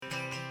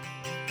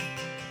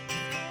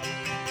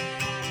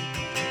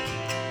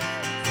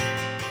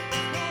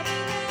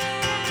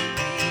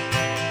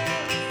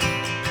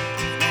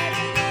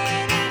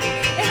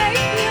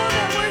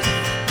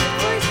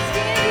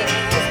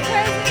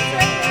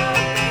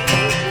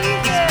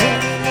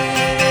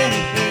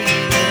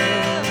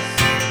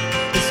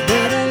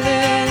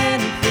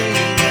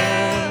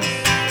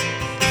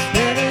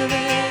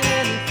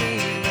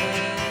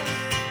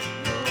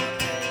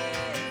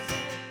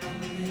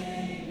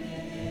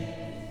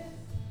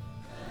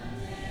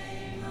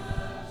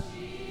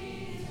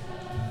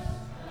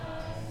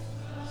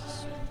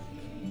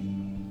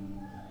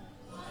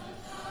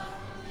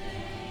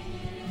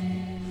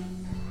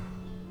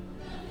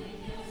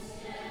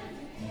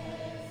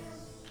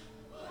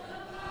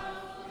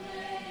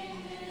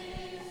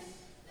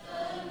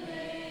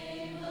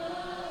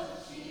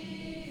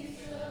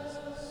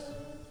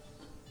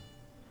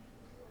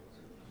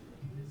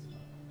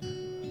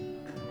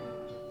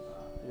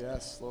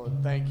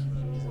Thank you,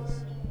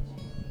 Jesus.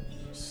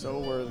 So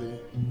worthy.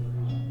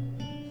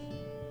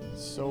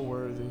 So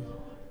worthy.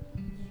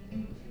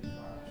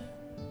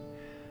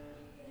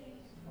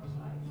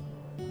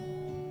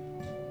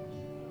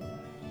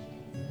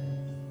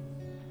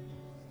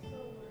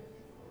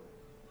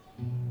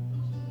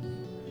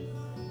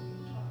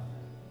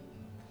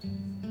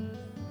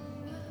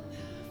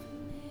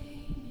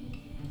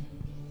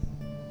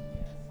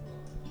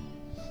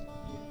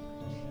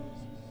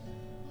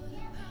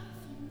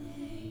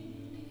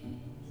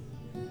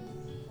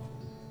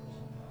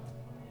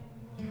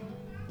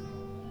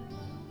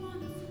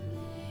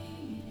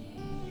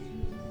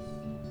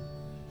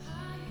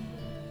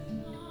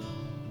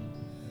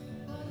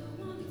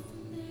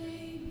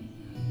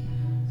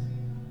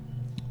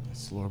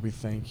 Yes, Lord, we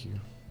thank you.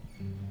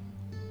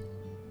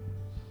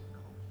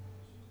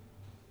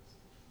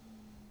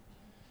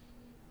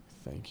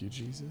 Thank you,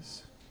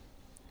 Jesus.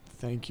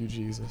 Thank you,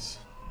 Jesus.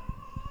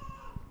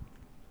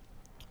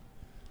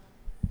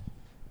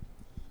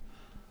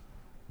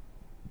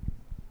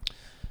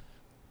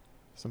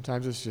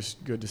 Sometimes it's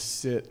just good to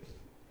sit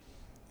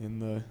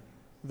in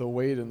the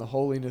weight and the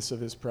holiness of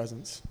his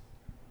presence.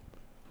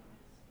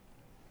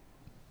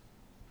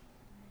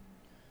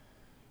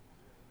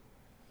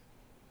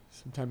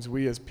 Sometimes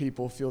we as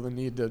people feel the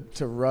need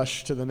to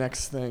rush to the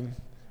next thing,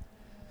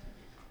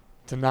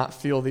 to not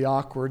feel the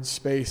awkward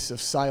space of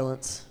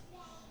silence.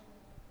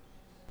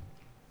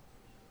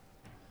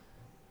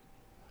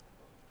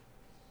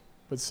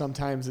 But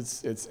sometimes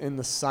it's in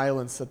the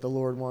silence that the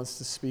Lord wants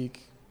to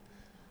speak,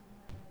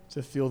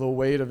 to feel the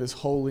weight of his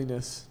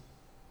holiness.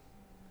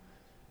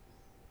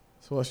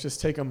 So let's just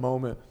take a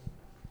moment.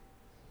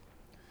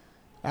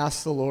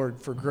 Ask the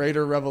Lord for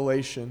greater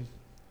revelation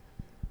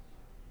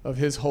of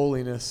his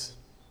holiness.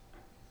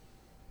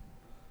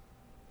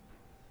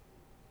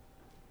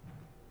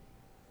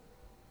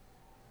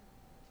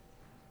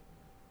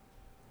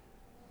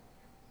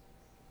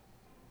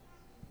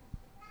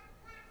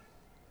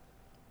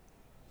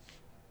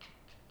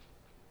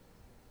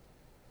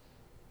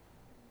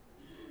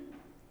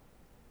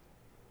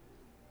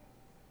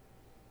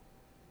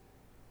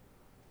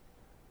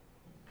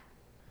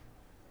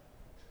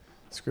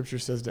 Scripture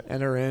says to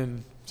enter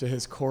into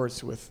his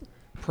courts with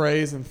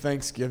praise and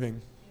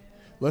thanksgiving.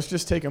 Let's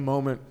just take a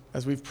moment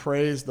as we've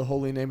praised the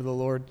holy name of the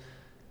Lord.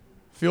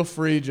 Feel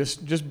free,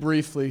 just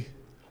briefly,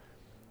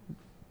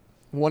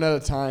 one at a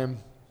time.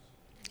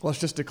 Let's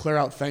just declare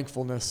out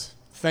thankfulness.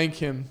 Thank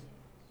him.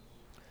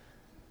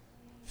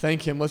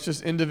 Thank him. Let's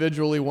just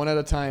individually, one at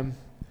a time.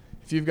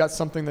 If you've got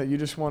something that you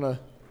just want to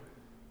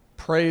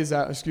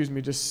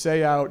just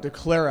say out,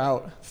 declare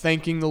out,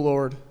 thanking the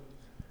Lord.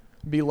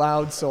 Be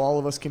loud so all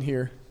of us can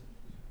hear.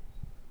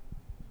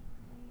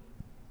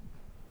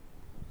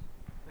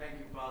 Thank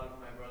you, Father, for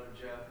my brother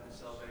Jeff and his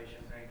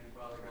salvation. Thank you,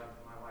 Father God,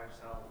 for my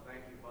wife's health.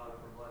 Thank you, Father,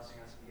 for blessing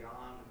us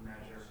beyond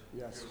measure.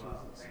 Yes, Your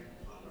love. Jesus. Thank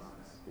you, Father, on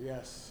this.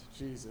 Yes,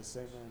 Jesus.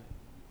 Amen.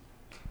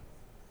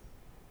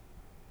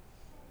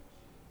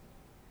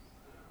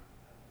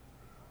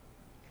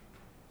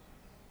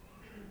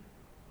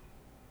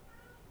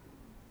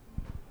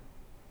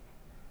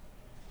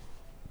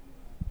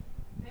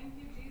 Thank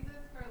you,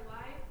 Jesus, for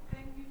life.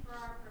 Thank you for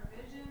our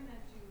provision,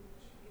 that you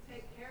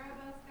take care of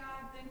us,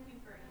 God. Thank you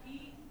for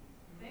heat.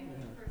 Thank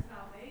you for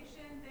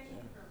salvation. Thank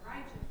you for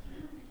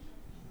righteousness.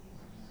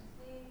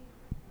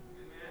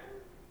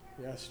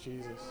 Yes,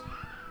 Jesus.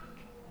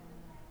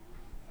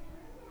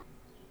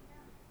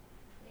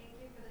 Thank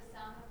you for the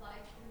sound of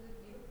life through the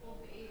beautiful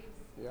babes.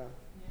 Yeah.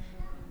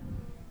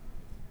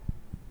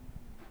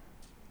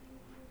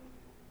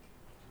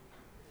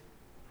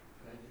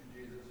 Thank you,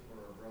 Jesus, for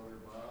our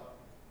brother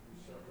Bob,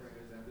 whose suffering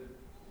has ended.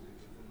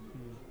 Lives in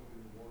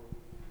the world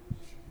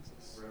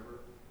Jesus.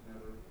 forever,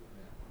 never,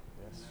 amen.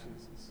 Yes,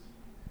 Jesus.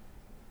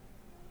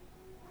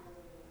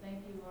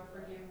 Thank you, Lord,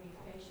 for giving me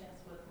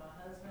patience with my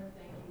husband.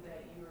 Thank you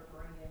that you are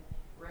bringing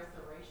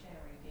restoration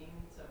and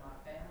redeeming to my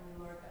family,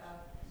 Lord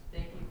God.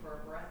 Thank you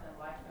for breath and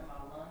life in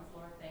my lungs,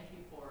 Lord. Thank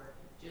you for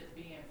just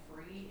being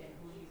free in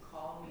who you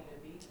called me to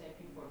be. Thank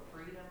you for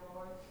freedom,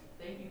 Lord.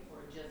 Thank you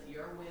for just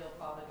your will,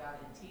 Father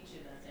God, in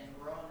teaching us and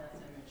growing us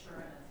and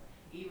maturing us,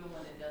 even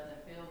when it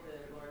doesn't feel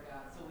good, Lord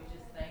God. So we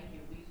just thank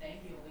you. We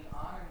thank you and we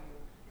honor you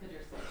because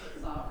you're such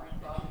a sovereign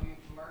Father. You're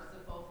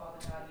merciful,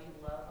 Father God. You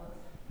love us.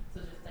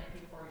 So just thank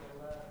you for your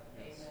love.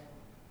 Amen.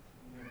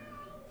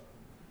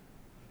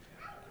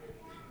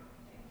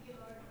 Thank you,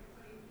 Lord, for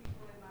putting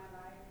people in my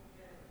life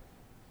that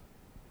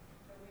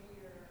way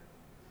your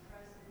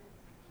presence.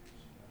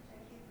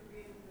 Thank you for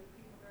being with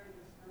people during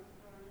the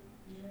snowstorm.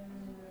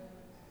 Everybody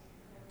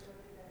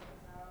that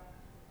was out,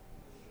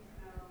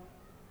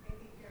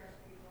 taking care of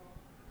people.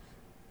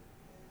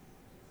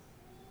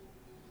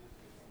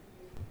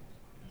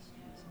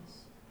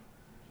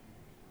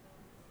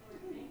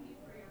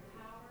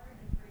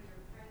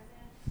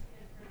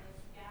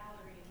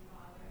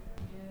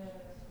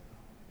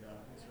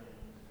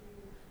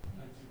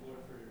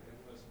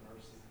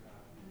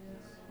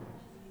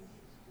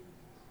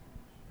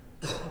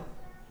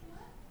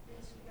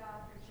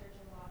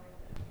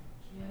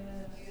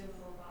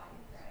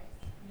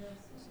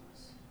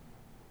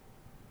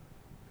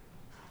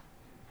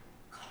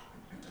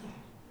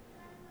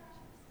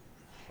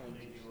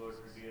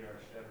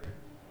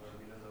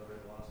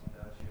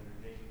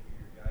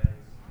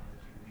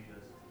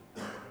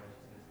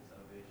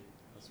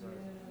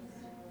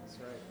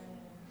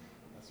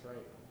 That's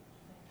right.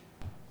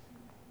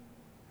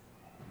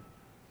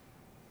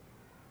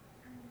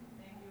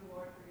 Thank you,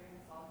 Lord, for getting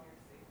us all here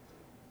safely.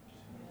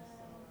 Yes,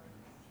 Lord.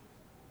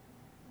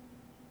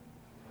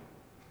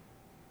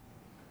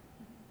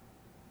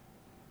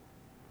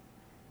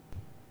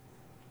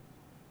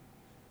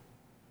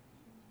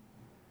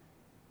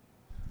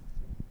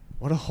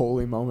 What a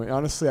holy moment.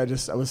 Honestly, I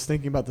was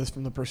thinking about this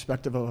from the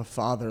perspective of a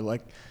father.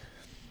 Like,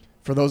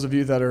 for those of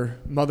you that are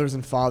mothers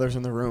and fathers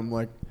in the room,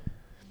 like,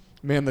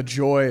 man, the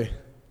joy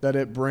that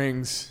it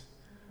brings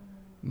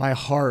my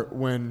heart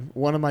when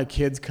one of my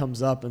kids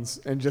comes up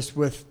and just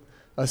with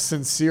a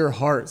sincere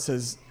heart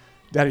says,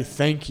 Daddy,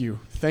 thank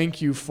you.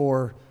 Thank you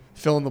for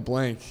fill in the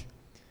blank.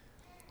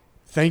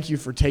 Thank you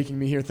for taking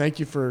me here. Thank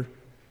you for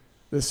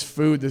this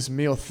food, this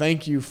meal.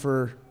 Thank you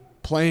for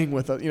playing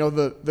with us. You know,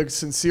 the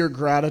sincere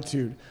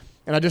gratitude.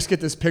 And I just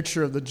get this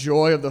picture of the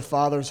joy of the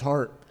Father's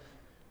heart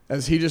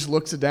as he just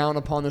looks down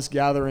upon this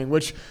gathering,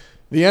 which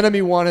the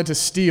enemy wanted to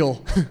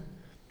steal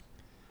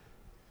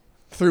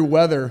through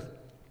weather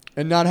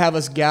and not have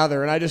us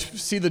gather. And I just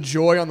see the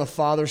joy on the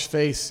Father's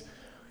face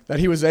that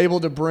he was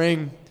able to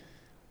bring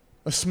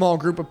a small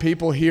group of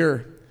people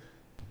here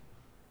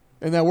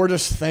and that we're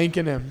just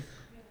thanking him.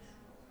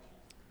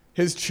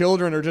 His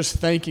children are just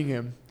thanking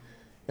him.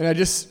 And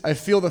I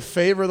feel the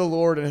favor of the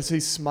Lord as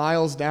he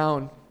smiles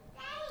down.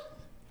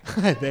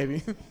 Hi,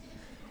 baby.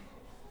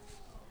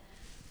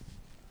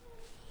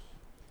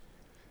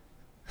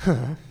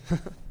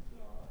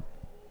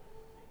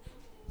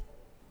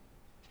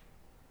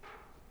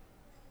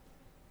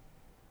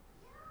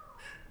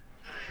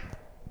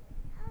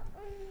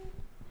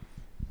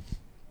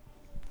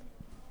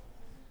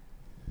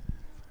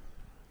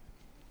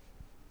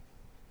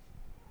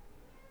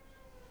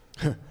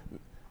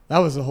 That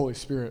was the Holy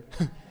Spirit.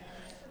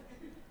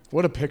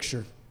 What a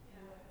picture.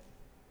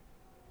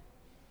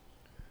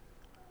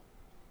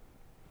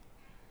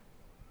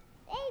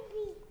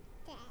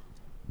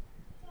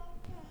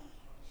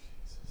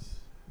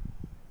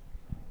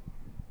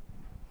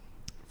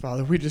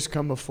 Father, we just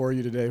come before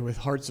you today with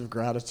hearts of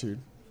gratitude.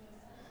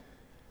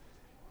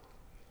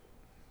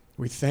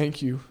 We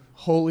thank you,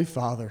 Holy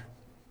Father,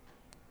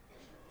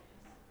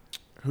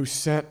 who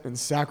sent and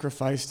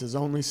sacrificed his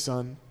only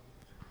Son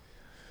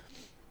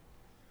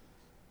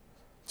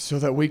so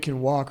that we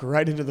can walk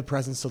right into the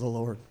presence of the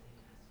Lord.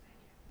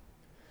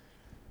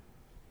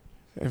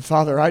 And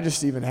Father, I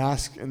just even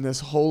ask in this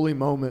holy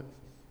moment,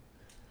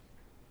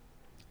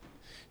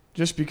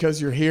 just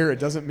because you're here, it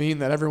doesn't mean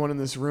that everyone in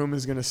this room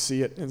is going to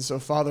see it. And so,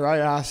 Father, I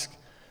ask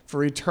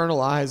for eternal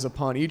eyes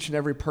upon each and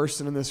every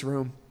person in this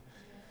room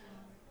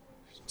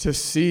to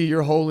see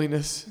your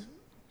holiness,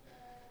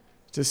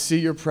 to see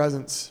your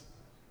presence,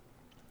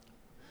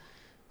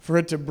 for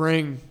it to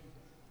bring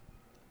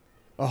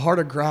a heart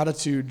of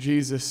gratitude,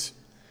 Jesus,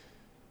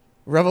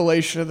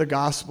 revelation of the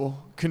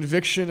gospel,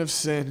 conviction of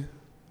sin,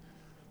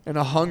 and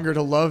a hunger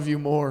to love you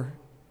more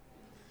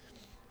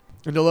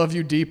and to love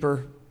you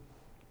deeper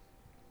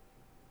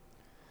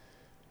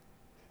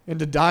and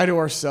to die to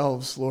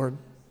ourselves, Lord,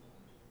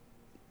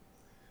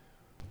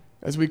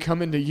 as we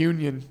come into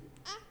union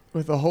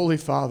with the Holy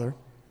Father.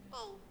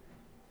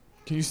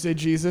 Can you say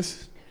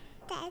Jesus?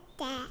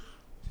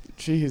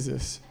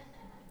 Jesus.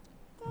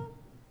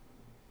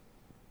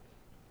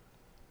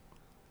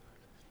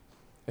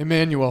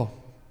 Emmanuel.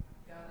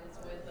 God is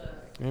with us.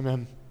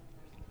 Amen.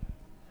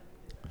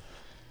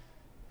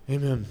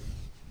 Amen.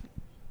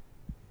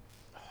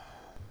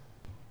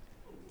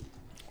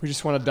 We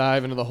just want to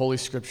dive into the Holy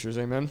Scriptures.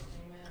 Amen.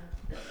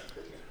 Amen.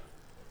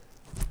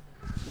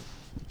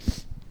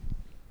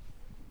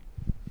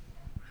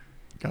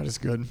 God is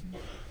good.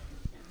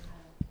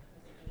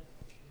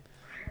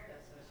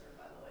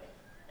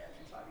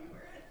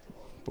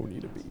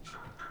 Bonita Beach.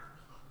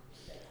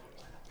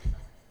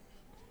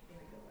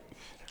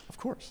 Of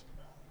course.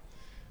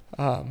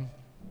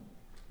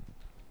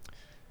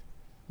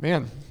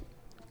 Man,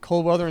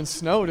 cold weather and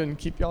snow didn't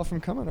keep y'all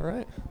from coming, all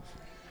right?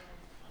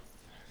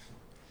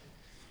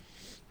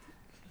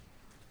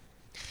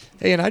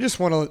 Hey, and I just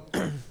want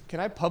to, can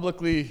I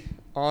publicly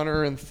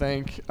honor and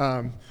thank,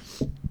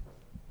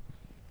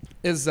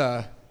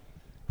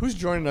 who's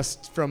joining us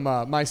from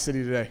my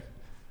city today?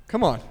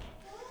 Come on,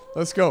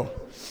 let's go.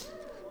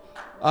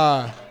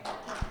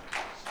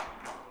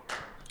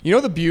 You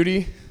know the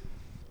beauty?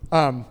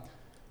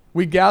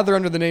 We gather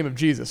under the name of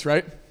Jesus,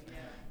 right?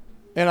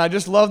 And I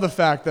just love the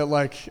fact that,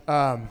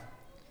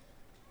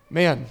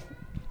 man,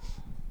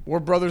 we're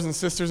brothers and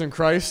sisters in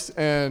Christ,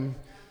 and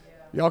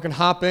y'all can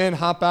hop in,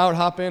 hop out,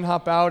 hop in,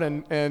 hop out,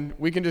 and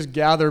we can just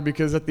gather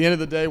because at the end of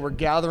the day, we're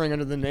gathering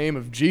under the name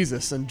of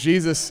Jesus. And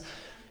Jesus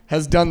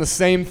has done the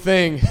same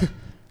thing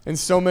in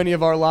so many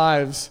of our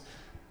lives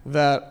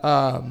that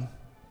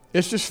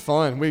it's just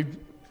fun.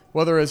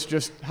 Whether it's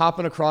just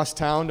hopping across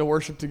town to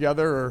worship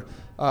together or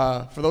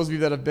for those of you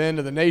that have been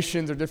to the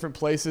nations or different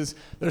places,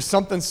 there's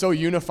something so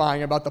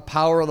unifying about the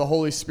power of the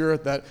Holy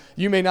Spirit that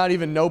you may not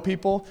even know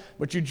people,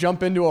 but you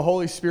jump into a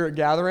Holy Spirit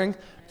gathering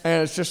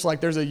And it's just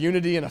like there's a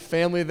unity and a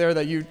family there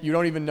that you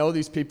don't even know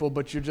these people,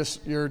 but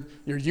you're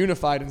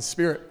unified in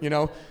spirit, you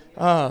know.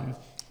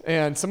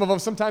 And some of them,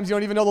 sometimes you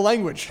don't even know the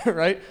language,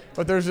 right?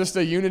 But there's just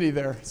a unity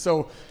there.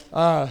 So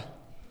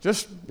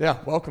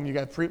welcome you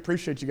guys.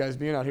 Appreciate you guys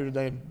being out here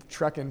today and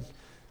trekking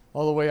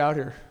all the way out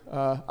here.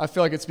 I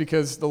feel like it's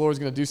because the Lord's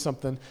going to do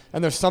something.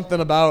 And there's something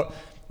about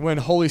when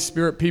Holy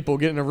Spirit people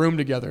get in a room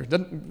together.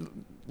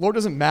 Lord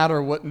doesn't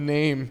matter what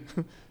name,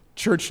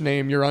 church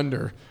name you're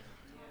under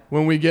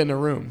when we get in a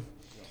room.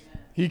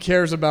 He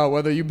cares about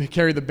whether you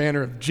carry the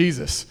banner of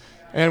Jesus.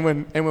 And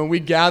when we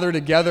gather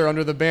together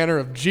under the banner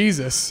of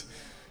Jesus,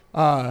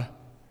 in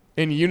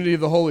unity of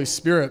the Holy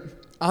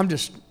Spirit, I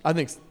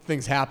think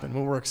things happen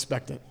when we're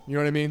expectant. You know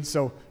what I mean?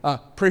 So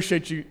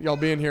appreciate y'all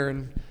being here,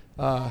 and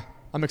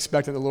I'm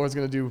expecting the Lord's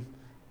going to do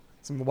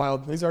some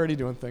wild. He's already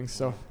doing things,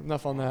 so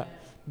enough on that.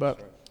 But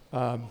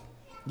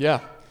yeah.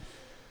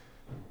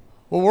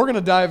 Well, we're going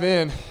to dive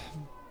in.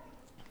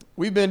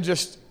 We've been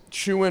just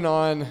chewing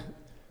on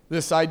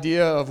this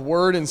idea of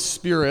word and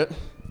spirit.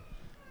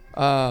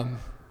 We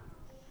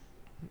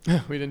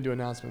didn't do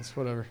announcements.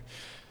 Whatever.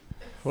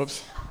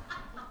 Whoops.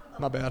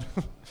 My bad.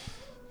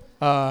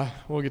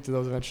 We'll get to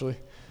those eventually.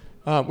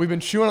 We've been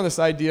chewing on this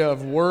idea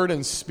of word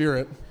and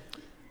spirit.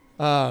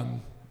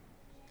 And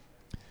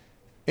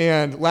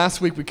last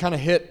week we kind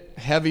of hit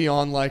heavy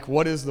on like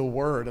what is the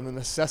word and the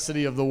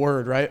necessity of the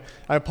word, right?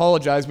 I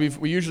apologize.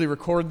 We usually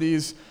record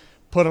these,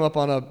 put them up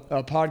on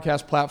a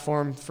podcast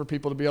platform for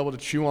people to be able to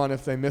chew on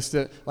if they missed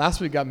it.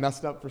 Last week got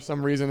messed up for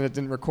some reason. It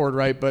didn't record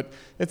right, but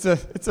it's a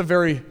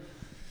very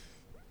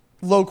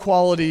low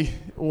quality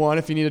one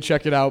if you need to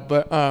check it out.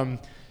 But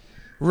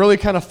really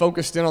kind of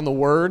focused in on the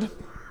word.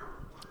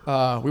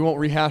 We won't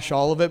rehash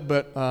all of it,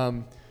 but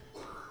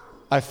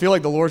I feel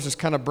like the Lord's just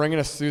kind of bringing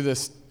us through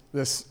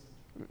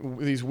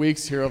these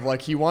weeks here of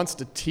like He wants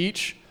to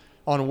teach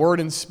on word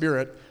and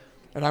spirit.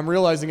 And I'm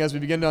realizing as we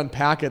begin to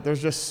unpack it,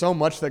 there's just so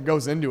much that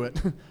goes into it.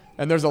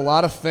 And there's a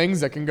lot of things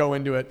that can go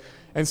into it.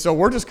 And so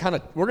we're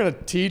going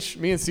to teach.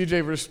 Me and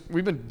CJ,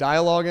 we've been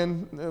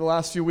dialoguing in the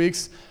last few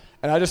weeks.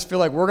 And I just feel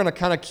like we're going to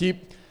kind of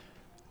keep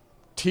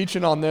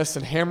teaching on this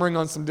and hammering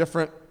on some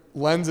different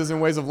lenses and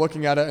ways of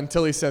looking at it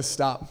until He says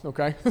stop,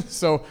 okay?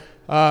 So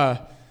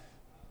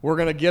we're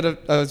going to get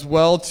as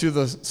well to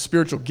the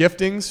spiritual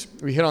giftings.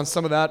 We hit on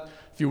some of that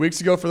a few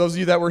weeks ago for those of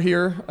you that were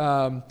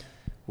here.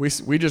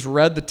 We just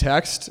read the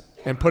text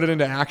and put it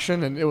into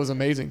action, and it was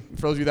amazing.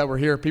 For those of you that were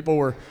here, people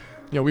were,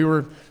 we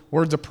were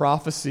words of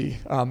prophecy,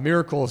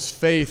 miracles,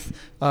 faith,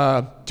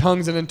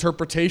 tongues and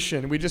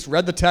interpretation. We just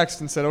read the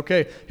text and said,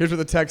 okay, here's what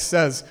the text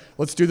says.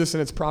 Let's do this in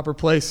its proper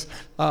place.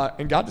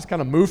 And God just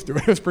kind of moved through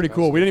it. It was pretty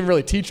cool. We didn't even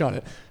really teach on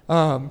it.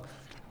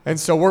 And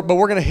so we're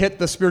going to hit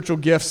the spiritual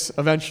gifts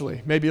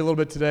eventually. Maybe a little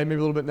bit today, maybe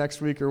a little bit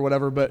next week or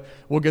whatever, but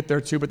we'll get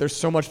there too. But there's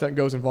so much that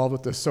goes involved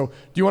with this. So do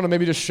you want to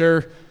maybe just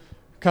share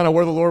kind of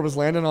where the Lord was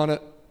landing on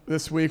it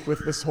this week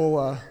with this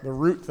whole the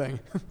root thing?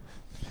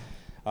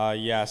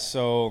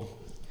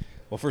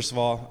 Well, first of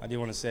all, I do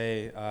want to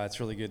say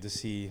it's really good to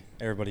see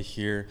everybody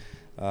here,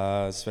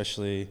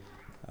 especially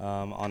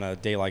on a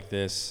day like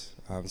this.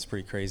 It's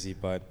pretty crazy,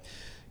 but,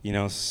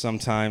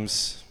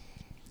 sometimes,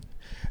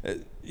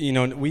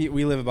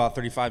 we live about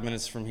 35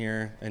 minutes from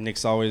here, and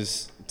Nick's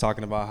always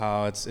talking about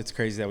how it's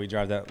crazy that we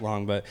drive that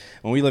long, but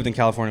when we lived in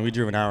California, we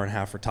drove an hour and a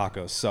half for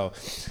tacos. So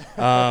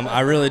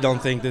I really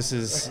don't think this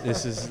is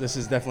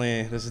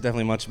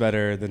definitely much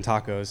better than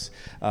tacos.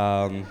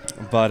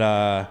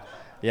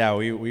 Yeah,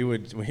 we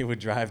would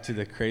drive to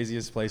the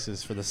craziest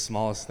places for the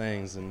smallest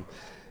things,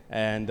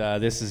 and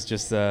this is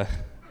just what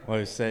I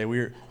would say.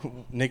 We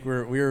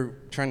were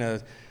trying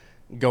to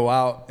go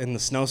out in the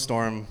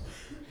snowstorm.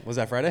 Was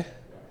that Friday?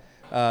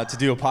 To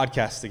do a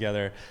podcast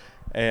together,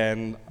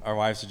 and our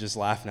wives are just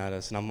laughing at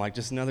us, and I'm like,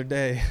 just another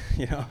day,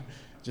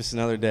 just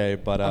another day.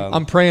 But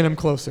I'm praying Him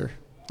closer.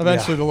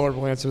 Eventually, the Lord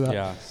will answer that.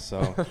 Yeah.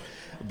 So,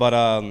 but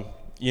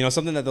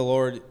something that the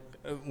Lord,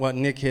 what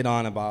Nick hit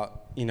on about.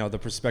 The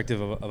perspective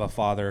of a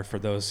father for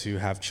those who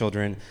have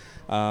children.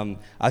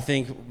 I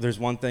think there's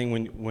one thing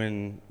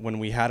when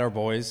we had our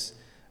boys,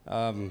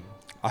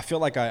 I feel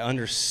like I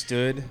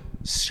understood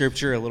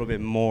Scripture a little bit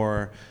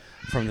more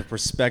from the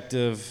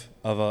perspective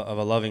of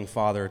a loving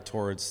father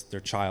towards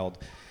their child.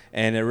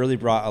 And it really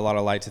brought a lot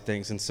of light to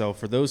things. And so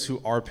for those who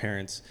are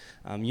parents,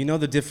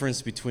 the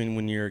difference between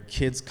when your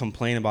kids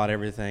complain about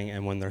everything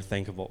and when they're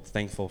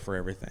thankful for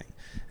everything.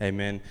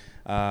 Amen.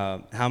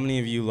 How many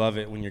of you love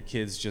it when your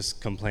kids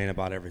just complain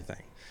about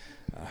everything?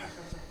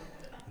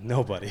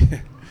 Nobody.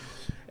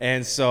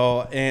 And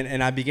so,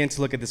 and I began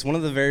to look at this. One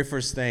of the very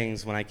first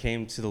things when I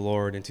came to the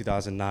Lord in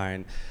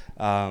 2009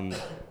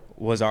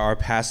 was our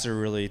pastor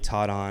really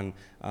taught on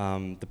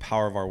the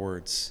power of our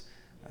words.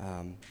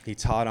 He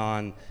taught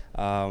on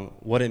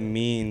what it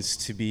means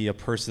to be a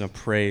person of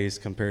praise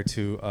compared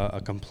to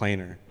a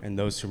complainer and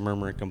those who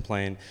murmur and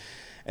complain.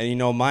 And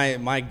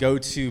my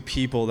go-to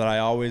people that I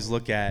always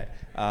look at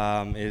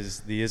is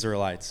the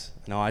Israelites.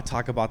 I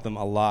talk about them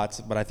a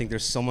lot, but I think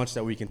there's so much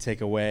that we can take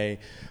away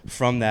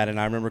from that. And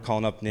I remember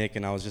calling up Nick,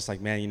 and I was just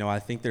like, man, I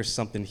think there's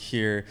something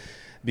here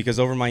Because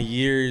over my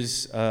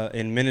years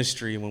in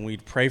ministry, when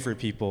we'd pray for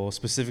people,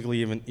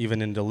 specifically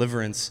even in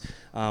deliverance,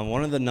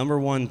 one of the number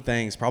one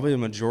things, probably the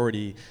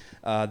majority,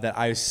 that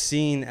I've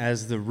seen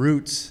as the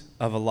root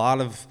of a lot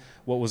of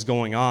what was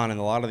going on and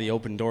a lot of the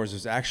open doors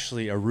was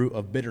actually a root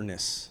of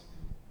bitterness.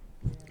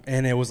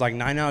 And it was like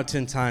 9 out of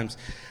 10 times,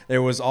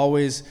 there was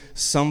always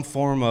some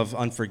form of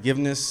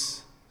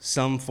unforgiveness,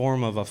 some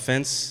form of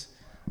offense,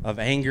 of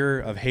anger,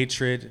 of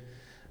hatred,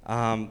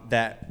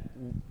 that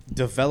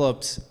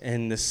developed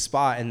in this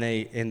spot, and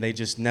they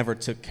just never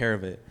took care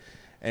of it.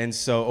 And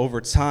so over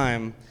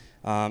time,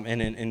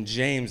 and in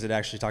James, it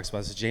actually talks about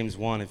this, James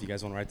 1, if you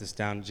guys want to write this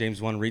down,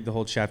 James 1, read the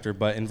whole chapter.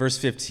 But in verse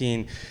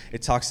 15,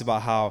 it talks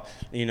about how,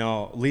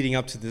 leading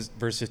up to this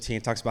verse 15,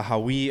 it talks about how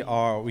we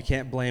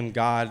can't blame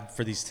God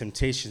for these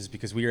temptations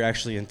because we are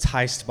actually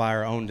enticed by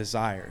our own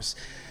desires.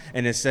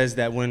 And it says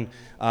that when,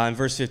 in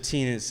verse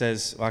 15, it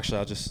says, well, actually,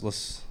 I'll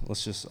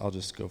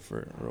just go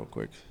for it real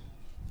quick.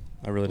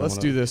 I really don't Let's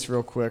do this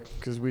real quick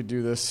because we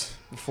do this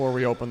before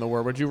we open the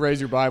Word. Would you raise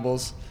your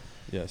Bibles?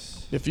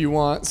 Yes. If you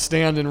want,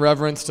 stand in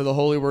reverence to the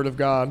holy Word of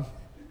God,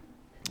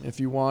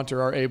 if you want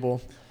or are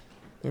able.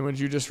 And would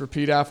you just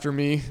repeat after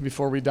me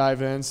before we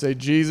dive in? Say,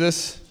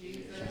 Jesus,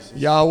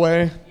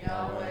 Yahweh,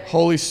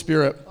 Holy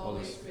Spirit.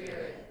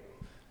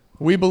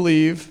 We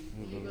believe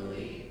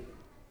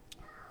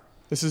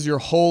this is your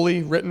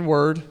holy written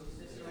word,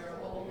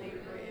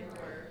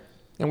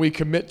 and we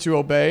commit to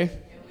obey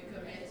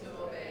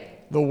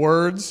the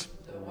words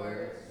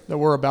that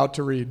we're about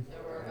to read.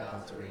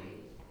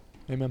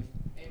 Amen.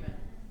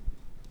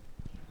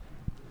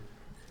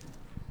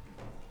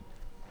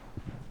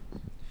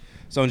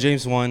 So in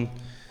James 1,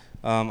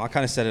 I'll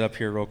kind of set it up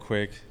here real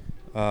quick,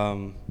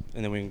 and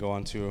then we can go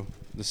on to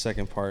the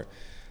second part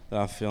that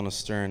I'm feeling a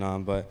stirring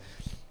on. But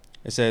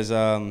it says,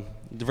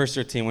 verse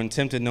 13, when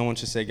tempted, no one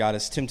should say, God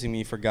is tempting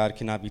me, for God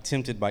cannot be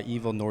tempted by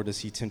evil, nor does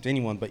he tempt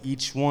anyone. But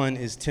each one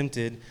is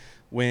tempted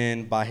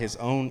when by his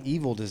own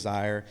evil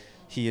desire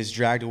he is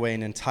dragged away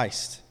and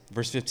enticed.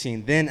 Verse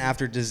 15, then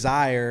after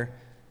desire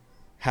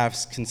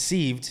has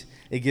conceived,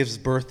 it gives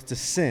birth to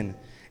sin.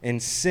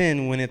 And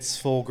sin, when it's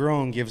full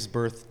grown, gives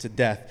birth to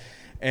death.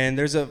 And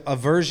there's a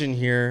version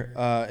here,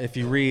 if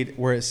you read,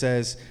 where it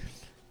says,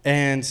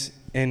 and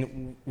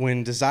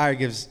when desire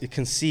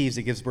conceives,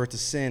 it gives birth to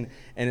sin.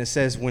 And it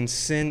says, when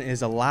sin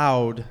is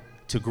allowed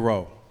to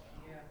grow,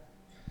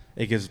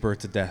 it gives birth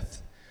to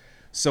death.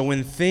 So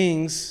when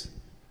things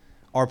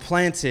are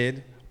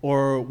planted,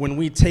 or when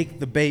we take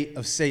the bait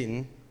of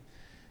Satan,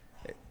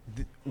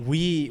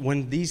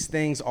 when these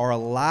things are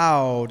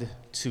allowed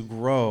to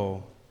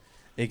grow,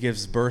 it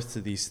gives birth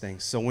to these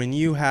things. So when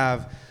you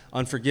have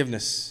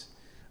unforgiveness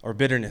or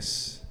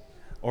bitterness,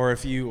 or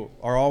if you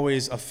are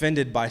always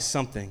offended by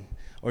something,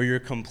 or you're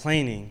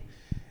complaining,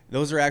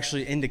 those are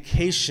actually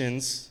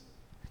indications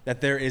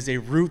that there is a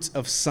root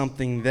of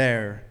something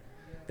there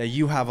that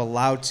you have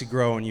allowed to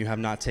grow and you have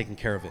not taken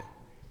care of it.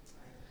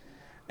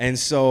 And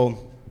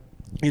so,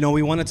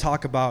 we want to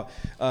talk about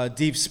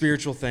deep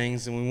spiritual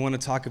things, and we want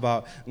to talk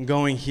about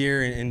going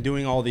here and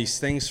doing all these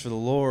things for the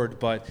Lord,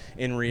 but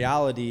in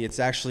reality, it's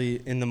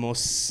actually in the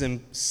most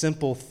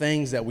simple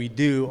things that we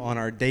do on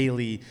our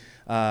daily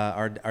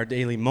our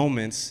daily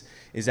moments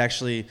is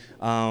actually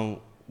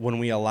when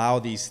we allow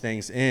these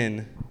things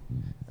in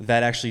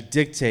that actually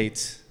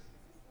dictates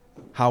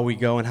how we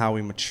go and how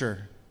we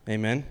mature.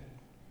 Amen?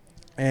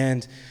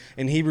 And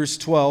in Hebrews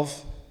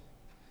 12,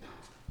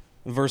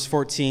 verse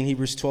 14,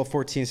 Hebrews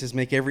 12:14 says,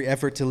 make every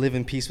effort to live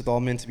in peace with all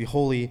men, to be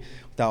holy.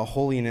 Without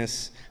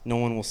holiness, no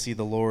one will see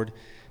the Lord.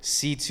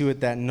 See to it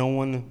that no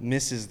one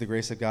misses the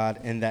grace of God,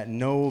 and that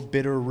no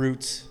bitter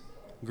root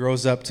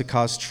grows up to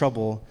cause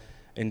trouble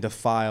and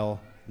defile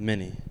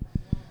many.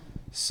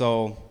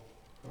 So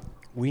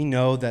we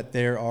know that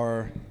there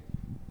are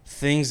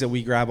things that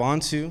we grab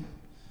onto,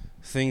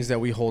 things that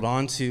we hold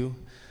on to,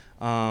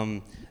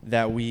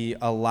 that we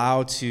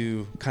allow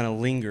to kind of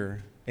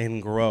linger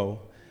and grow.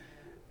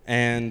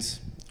 And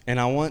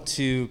I want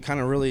to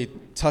kind of really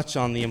touch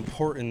on the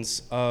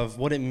importance of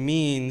what it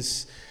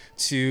means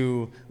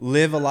to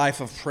live a life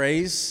of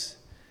praise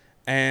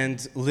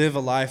and live a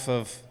life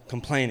of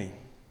complaining.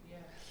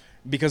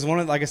 Because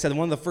like I said,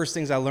 one of the first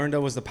things I learned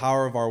was the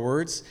power of our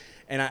words.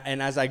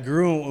 And as I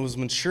grew and was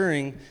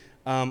maturing,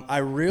 I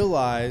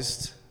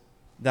realized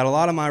that a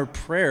lot of my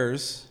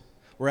prayers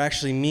were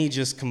actually me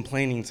just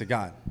complaining to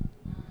God.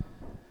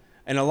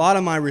 And a lot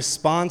of my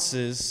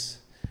responses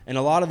and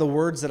a lot of the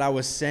words that I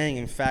was saying,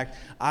 in fact,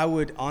 I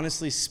would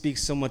honestly speak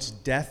so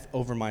much death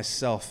over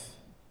myself.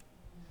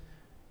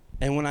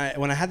 And when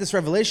I had this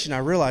revelation, I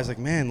realized,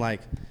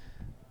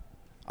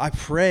 I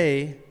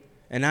pray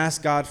and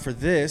ask God for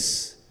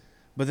this,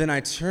 but then I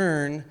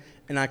turn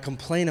and I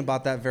complain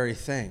about that very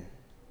thing.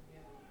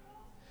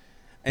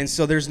 And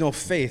so there's no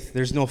faith.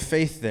 There's no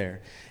faith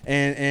there.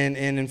 And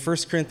in 1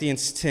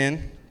 Corinthians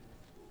 10,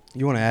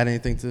 you want to add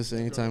anything to this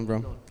anytime,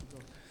 bro?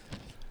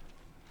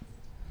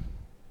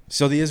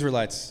 So the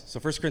Israelites. So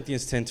 1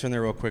 Corinthians 10, turn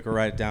there real quick or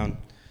write it down.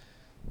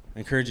 I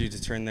encourage you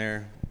to turn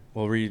there.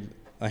 We'll read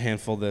a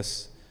handful of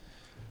this.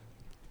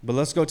 But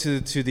let's go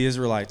to the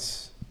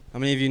Israelites. How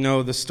many of you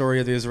know the story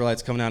of the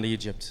Israelites coming out of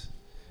Egypt?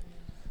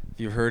 If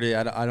you've heard it,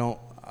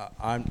 I'm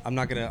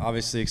not going to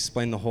obviously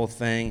explain the whole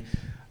thing.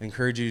 I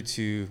encourage you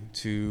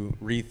to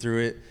read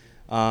through it.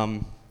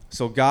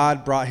 So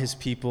God brought his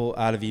people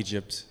out of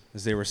Egypt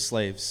as they were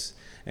slaves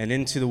and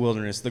into the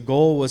wilderness. The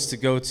goal was to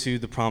go to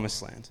the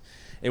promised land.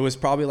 It was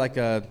probably like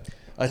a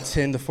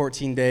 10 to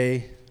 14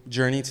 day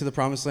journey to the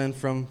promised land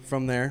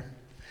from there.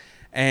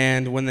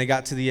 And when they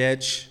got to the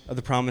edge of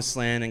the promised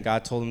land and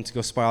God told them to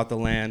go spy out the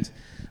land,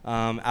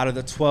 out of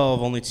the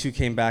 12, only 2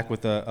 came back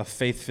with a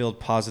faith-filled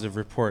positive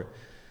report.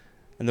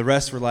 And the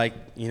rest were like,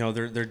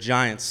 they're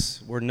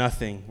giants. We're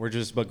nothing. We're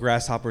just but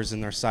grasshoppers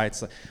in their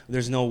sights. Like,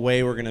 there's no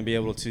way we're going to be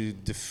able to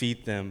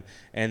defeat them.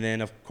 And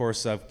then, of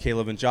course,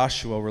 Caleb and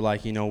Joshua were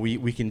like,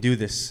 we can do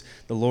this.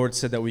 The Lord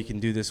said that we can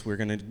do this. We're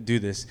going to do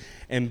this.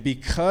 And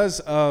because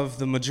of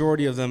the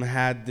majority of them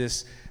had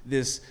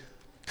this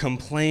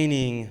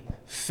complaining,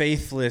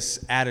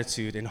 faithless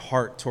attitude and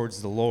heart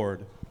towards the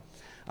Lord,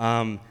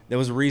 there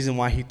was a reason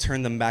why he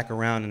turned them back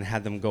around and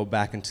had them go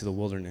back into the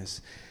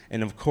wilderness.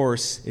 And of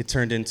course, it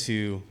turned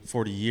into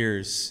 40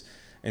 years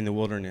in the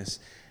wilderness.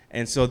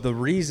 And so the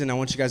reason, I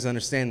want you guys to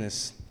understand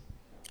this,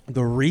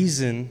 the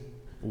reason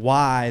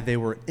why they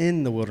were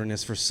in the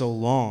wilderness for so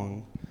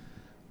long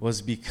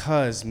was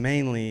because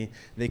mainly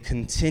they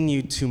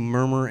continued to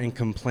murmur and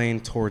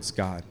complain towards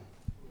God.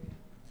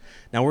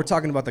 Now we're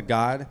talking about the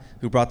God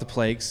who brought the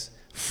plagues,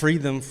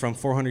 freed them from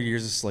 400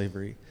 years of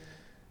slavery,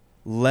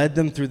 led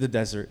them through the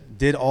desert,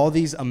 did all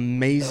these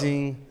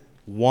amazing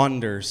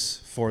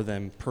wonders for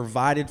them,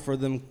 provided for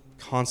them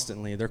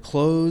constantly. Their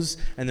clothes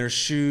and their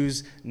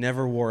shoes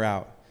never wore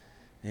out.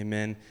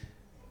 Amen.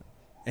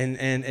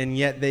 And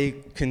yet they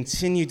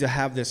continue to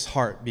have this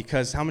heart,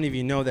 because how many of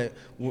you know that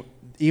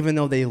even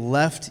though they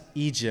left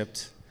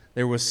Egypt,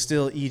 there was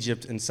still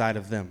Egypt inside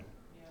of them?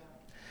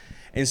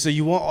 And so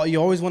you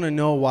always want to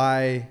know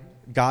why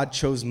God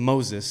chose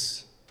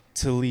Moses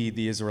to lead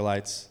the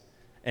Israelites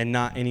and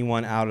not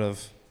anyone out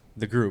of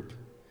the group.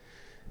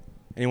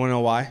 Anyone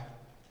know why?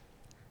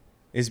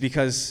 Is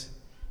because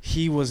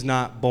he was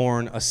not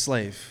born a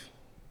slave.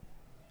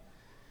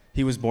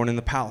 He was born in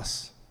the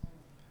palace.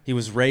 He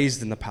was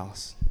raised in the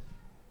palace.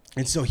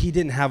 And so he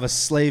didn't have a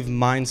slave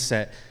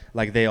mindset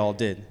like they all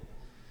did.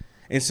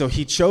 And so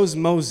he chose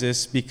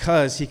Moses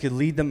because he could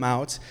lead them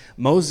out.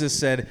 Moses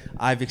said,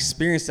 I've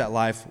experienced that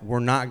life. We're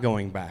not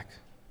going back.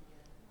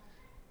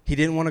 He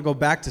didn't want to go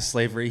back to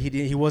slavery.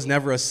 He was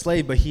never a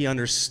slave, but he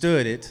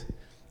understood it.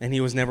 And he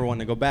was never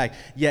wanting to go back.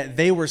 Yet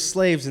they were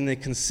slaves, and they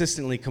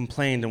consistently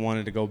complained and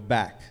wanted to go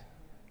back.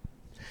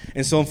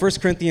 And so in 1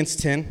 Corinthians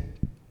 10,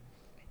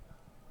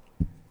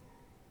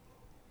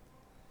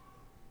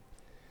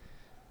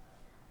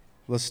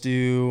 let's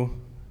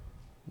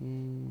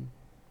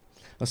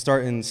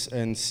start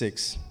in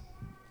 6.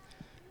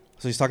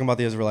 So he's talking about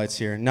the Israelites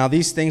here. Now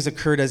these things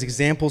occurred as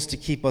examples to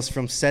keep us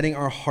from setting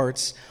our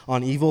hearts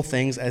on evil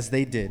things as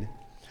they did.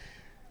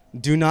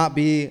 Do not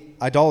be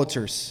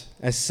idolaters,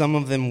 as some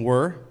of them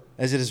were.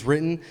 As it is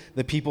written,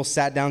 the people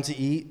sat down to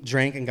eat,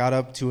 drank, and got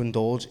up to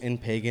indulge in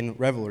pagan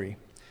revelry.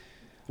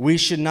 We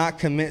should not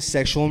commit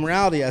sexual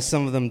immorality, as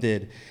some of them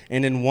did.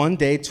 And in one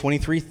day,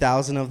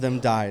 23,000 of them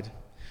died.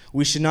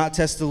 We should not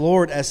test the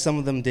Lord, as some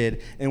of them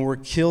did, and were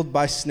killed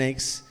by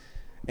snakes.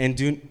 And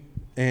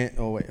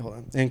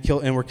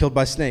were killed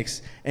by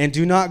snakes. And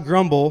do not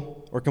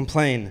grumble or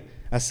complain,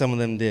 as some of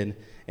them did,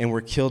 and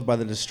were killed by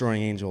the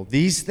destroying angel.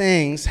 These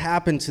things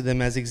happened to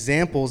them as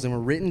examples and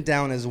were written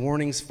down as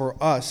warnings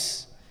for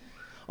us,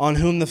 on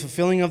whom the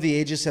fulfilling of the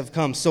ages have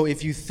come. So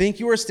if you think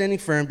you are standing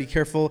firm, be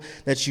careful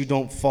that you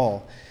don't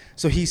fall.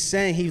 So he's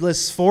saying, he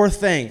lists 4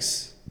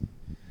 things.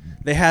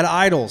 They had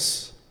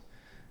idols.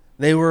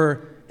 They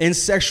were in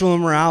sexual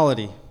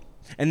immorality.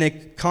 And they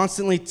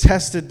constantly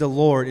tested the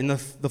Lord. And the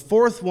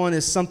 4th one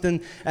is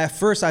something, at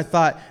first I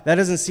thought, that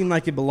doesn't seem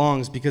like it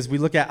belongs, because we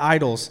look at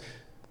idols.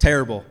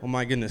 Terrible. Oh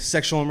my goodness.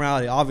 Sexual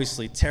immorality,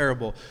 obviously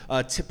terrible.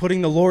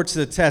 Putting the Lord to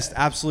the test,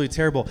 absolutely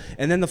terrible.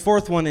 And then the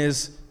 4th one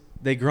is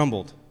they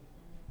grumbled.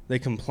 They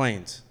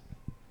complained.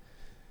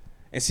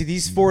 And see,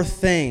 these 4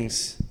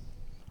 things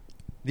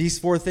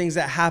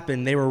that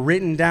happened, they were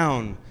written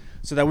down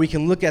so that we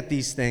can look at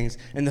these things.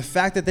 And the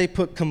fact that they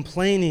put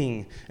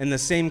complaining in the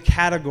same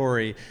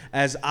category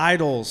as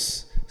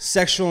idols,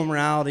 sexual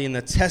immorality, and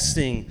the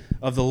testing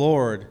of the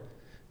Lord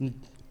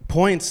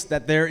points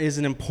that there is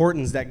an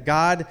importance, that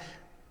God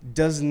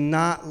does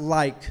not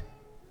like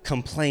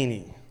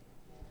complaining.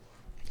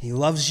 He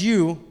loves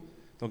you.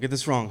 Don't get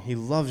this wrong. He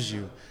loves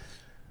you.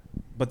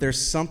 But there's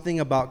something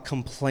about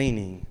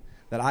complaining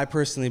that I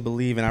personally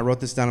believe, and I wrote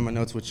this down in my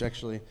notes, which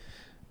actually,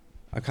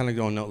 I'm kind of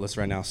going noteless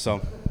right now.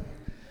 So,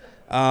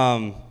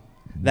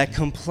 that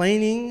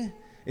complaining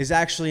is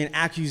actually an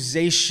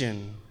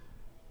accusation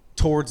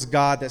towards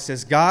God that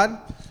says, God,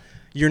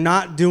 you're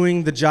not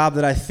doing the job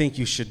that I think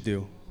you should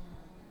do.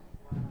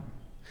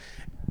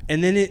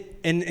 And then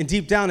and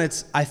deep down,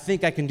 it's, I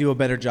think I can do a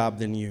better job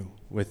than you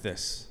with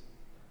this.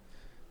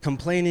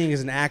 Complaining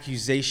is an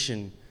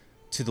accusation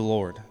to the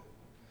Lord.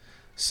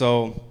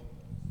 So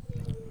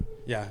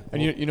Yeah.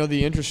 And you know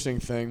the interesting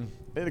thing,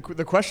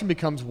 the question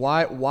becomes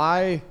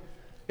why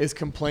is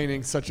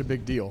complaining such a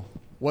big deal?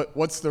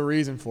 What's the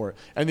reason for it?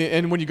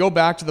 And when you go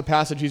back to the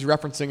passage he's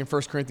referencing in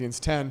 1 Corinthians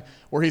 10,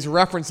 where he's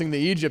referencing the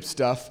Egypt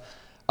stuff,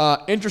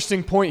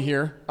 interesting point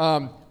here.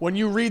 When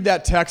you read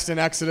that text in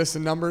Exodus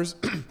and Numbers,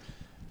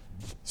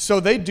 so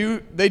they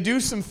do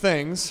some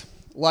things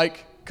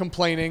like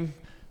complaining,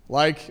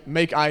 like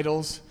make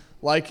idols,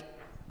 like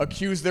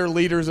accuse their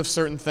leaders of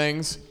certain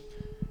things.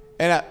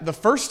 And at the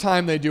first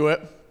time they do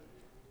it,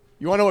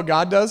 you want to know what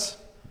God does?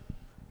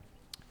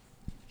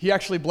 He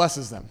actually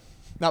blesses them.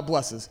 Not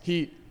blesses.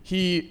 He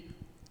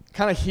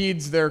kind of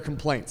heeds their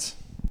complaints.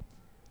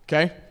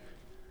 Okay?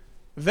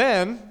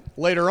 Then,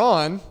 later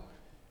on,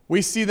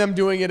 we see them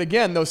doing it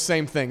again, those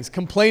same things,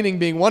 complaining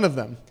being one of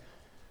them.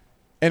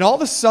 And all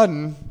of a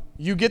sudden,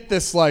 you get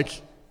this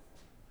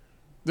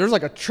there's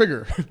like a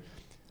trigger.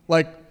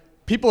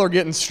 Like, people are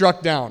getting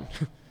struck down.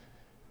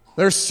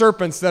 There's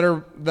serpents that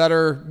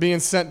are being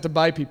sent to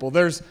bite people.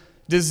 There's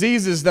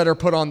diseases that are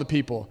put on the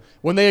people.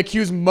 When they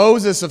accuse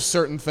Moses of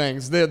certain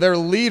things, their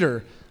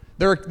leader,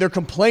 they're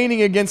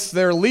complaining against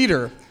their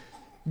leader.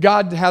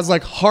 God has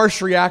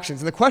harsh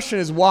reactions. And the question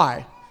is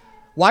why?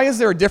 Why is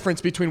there a difference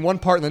between one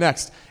part and the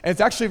next? And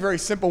it's actually very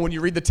simple when you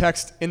read the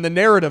text in the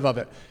narrative of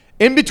it.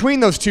 In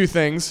between those two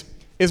things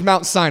is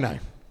Mount Sinai.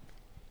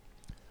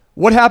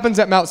 What happens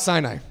at Mount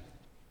Sinai?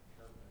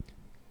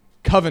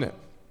 Covenant.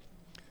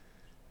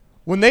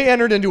 When they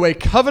entered into a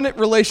covenant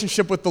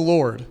relationship with the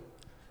Lord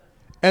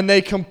and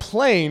they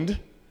complained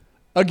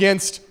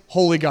against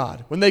holy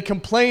God, when they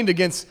complained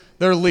against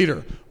their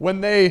leader,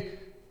 when they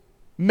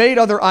made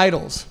other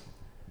idols,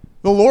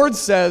 the Lord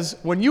says,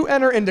 when you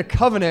enter into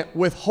covenant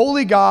with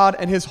holy God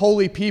and his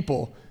holy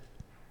people,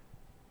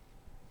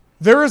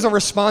 there is a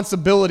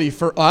responsibility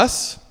for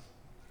us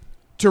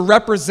to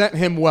represent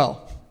him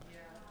well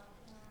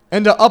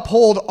and to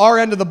uphold our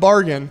end of the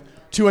bargain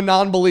to a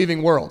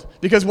non-believing world.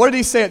 Because what did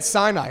he say at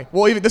Sinai?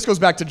 Well, even this goes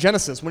back to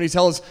Genesis when he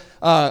tells,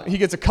 he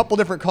gets a couple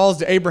different calls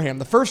to Abraham.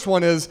 The first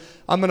one is,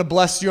 I'm going to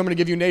bless you, I'm going to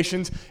give you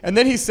nations. And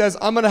then he says,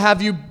 I'm going to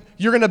have you,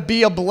 you're going to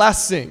be a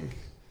blessing.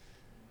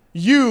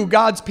 You,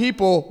 God's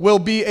people, will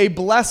be a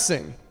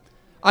blessing.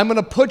 I'm going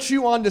to put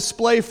you on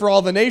display for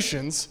all the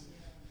nations,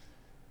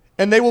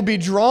 and they will be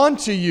drawn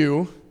to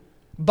you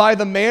by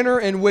the manner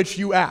in which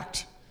you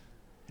act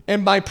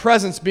and by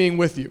presence being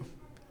with you.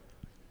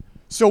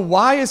 So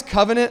why is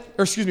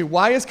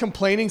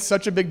complaining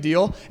such a big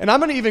deal? And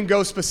I'm going to even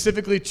go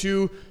specifically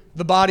to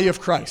the body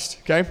of Christ,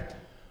 okay?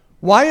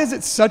 Why is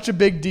it such a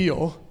big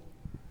deal?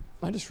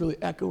 Am I just really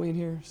echoing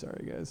here?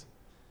 Sorry, guys.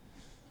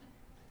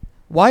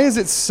 Why is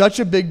it such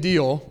a big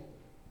deal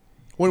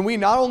when we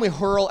not only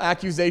hurl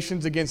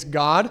accusations against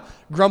God,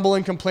 grumble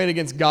and complain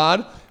against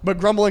God, but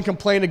grumble and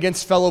complain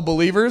against fellow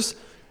believers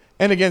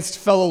and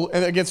against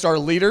our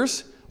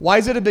leaders? Why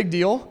is it a big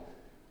deal?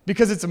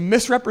 Because it's a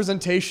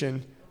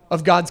misrepresentation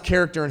of God's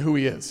character and who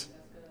he is.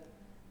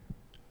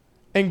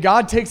 And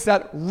God takes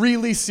that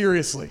really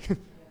seriously.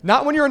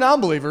 Not when you're a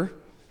non-believer.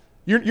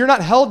 You're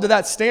not held to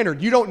that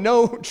standard. You don't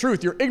know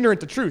truth. You're ignorant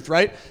to truth,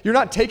 right? You're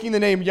not taking the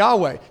name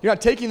Yahweh. You're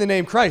not taking the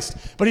name Christ.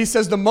 But he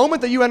says the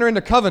moment that you enter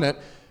into covenant,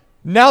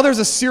 now there's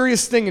a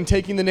serious thing in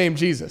taking the name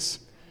Jesus.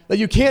 That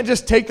you can't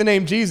just take the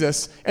name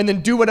Jesus and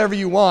then do whatever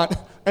you want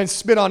and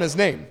spit on his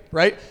name,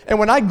 right? And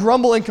when I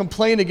grumble and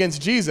complain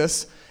against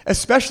Jesus,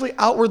 especially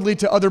outwardly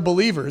to other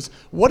believers,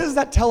 what does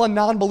that tell a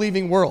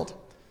non-believing world?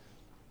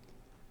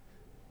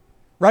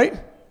 Right?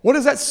 What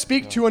does that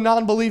speak to a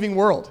non-believing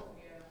world?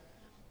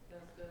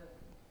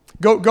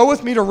 Go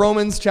with me to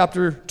Romans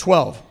chapter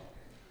 12.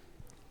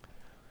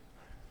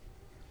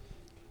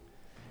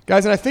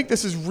 Guys, and I think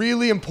this is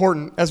really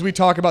important as we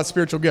talk about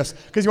spiritual gifts.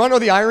 Because you want to know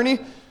the irony?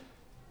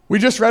 We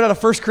just read out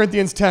of 1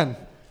 Corinthians 10.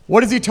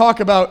 What does he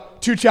talk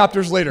about 2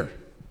 chapters later?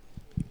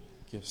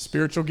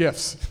 Spiritual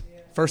gifts.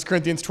 1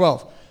 Corinthians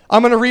 12.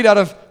 I'm going to read out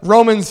of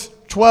Romans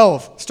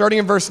 12, starting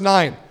in verse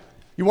 9.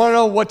 You want to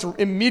know what's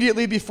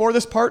immediately before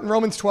this part in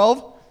Romans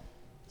 12?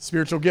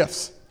 Spiritual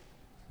gifts.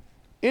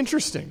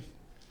 Interesting.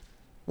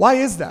 Why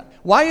is that?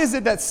 Why is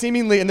it that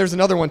seemingly, and there's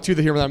another one too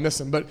that I'm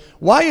missing, but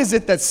why is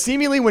it that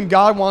seemingly when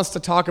God wants to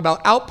talk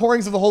about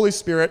outpourings of the Holy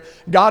Spirit,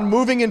 God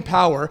moving in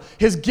power,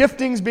 his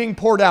giftings being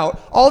poured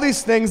out, all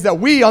these things that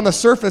we on the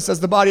surface as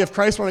the body of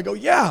Christ want to go,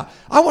 yeah,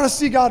 I want to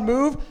see God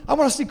move. I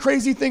want to see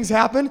crazy things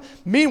happen.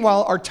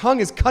 Meanwhile, our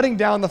tongue is cutting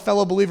down the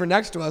fellow believer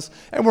next to us,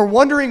 and we're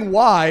wondering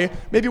why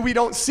maybe we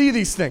don't see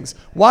these things.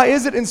 Why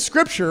is it in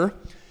Scripture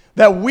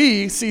that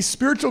we see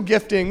spiritual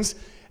giftings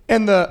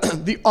and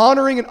the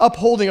honoring and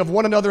upholding of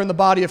one another in the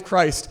body of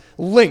Christ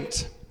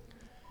linked?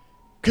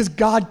 Because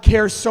God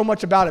cares so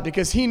much about it,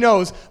 because he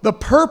knows the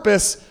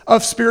purpose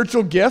of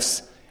spiritual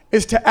gifts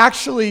is to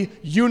actually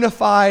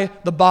unify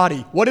the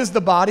body. What is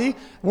the body?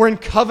 We're in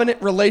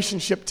covenant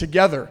relationship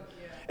together.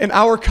 And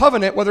our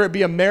covenant, whether it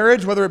be a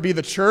marriage, whether it be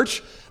the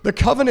church, the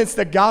covenants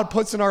that God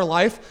puts in our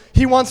life,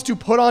 he wants to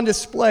put on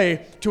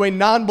display to a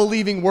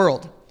non-believing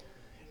world.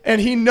 And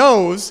he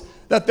knows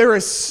that there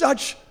is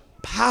such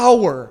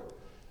power,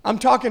 I'm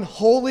talking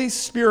Holy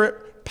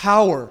Spirit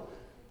power,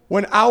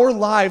 when our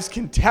lives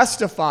can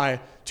testify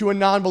to a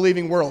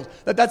non-believing world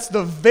that that's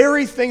the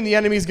very thing the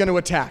enemy is going to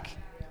attack.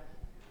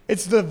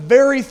 It's the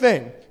very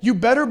thing. You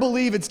better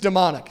believe it's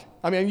demonic.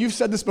 I mean, you've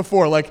said this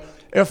before, like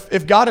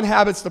if God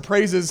inhabits the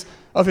praises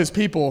of his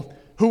people,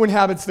 who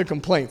inhabits the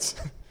complaints?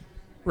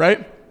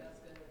 Right?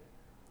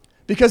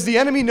 Because the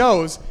enemy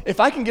knows if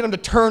I can get them to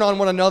turn on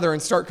one another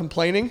and start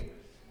complaining,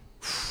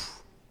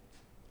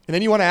 and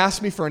then you want to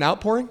ask me for an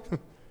outpouring?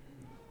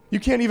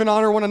 You can't even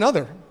honor one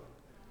another.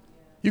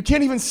 You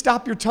can't even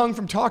stop your tongue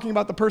from talking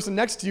about the person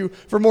next to you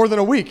for more than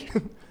a week.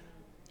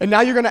 And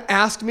now you're going to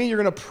ask me, you're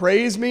going to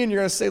praise me, and you're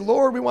going to say,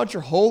 Lord, we want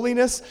your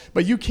holiness,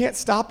 but you can't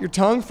stop your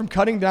tongue from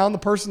cutting down the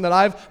person that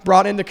I've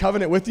brought into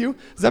covenant with you.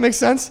 Does that make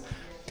sense?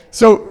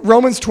 So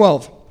Romans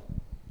 12.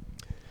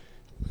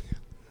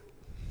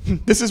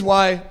 This is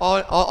why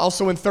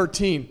also in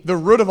 13, the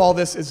root of all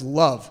this is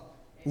love.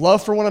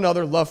 Love for one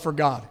another, love for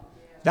God.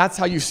 That's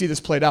how you see this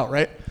played out,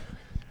 right?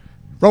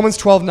 Romans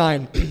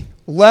 12:9.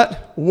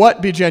 Let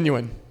what be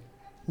genuine?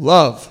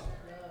 Love.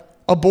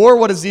 Abhor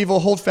what is evil,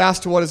 hold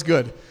fast to what is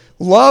good.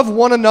 Love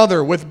one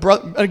another with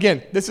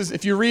again, this is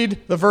if you read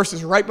the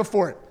verses right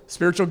before it,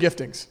 spiritual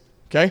giftings,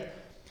 okay?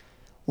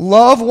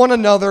 Love one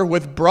another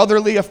with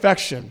brotherly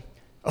affection.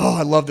 Oh,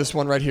 I love this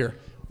one right here.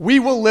 We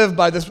will live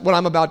by this, what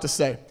I'm about to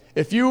say.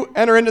 If you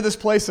enter into this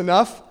place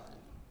enough,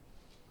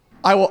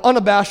 I will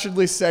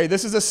unabashedly say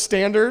this is a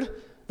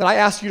standard that I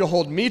ask you to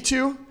hold me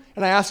to,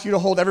 and I ask you to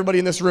hold everybody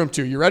in this room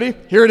to. You ready?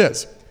 Here it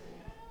is.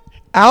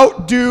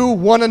 Outdo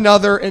one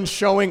another in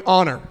showing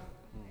honor.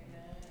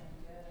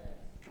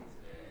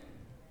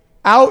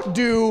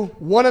 Outdo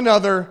one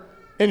another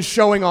in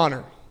showing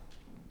honor.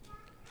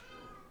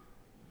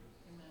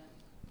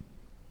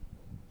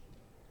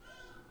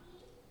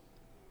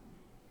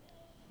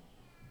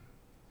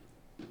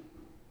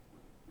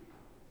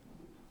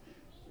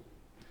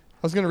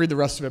 I was going to read the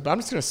rest of it, but I'm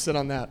just going to sit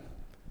on that.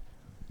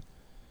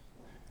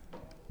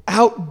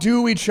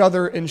 Outdo each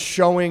other in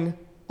showing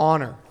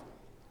honor.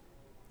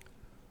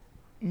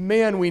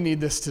 Man, we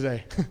need this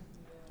today.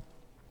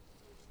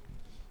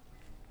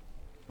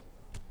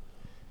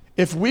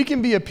 If we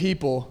can be a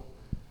people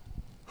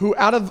who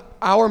out of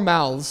our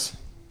mouths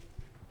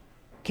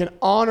can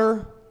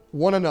honor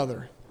one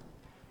another,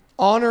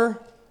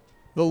 honor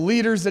the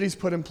leaders that he's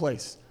put in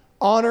place,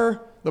 honor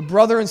the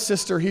brother and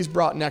sister he's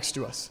brought next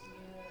to us.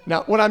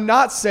 Now, what I'm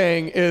not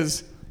saying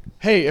is,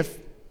 hey, if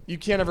you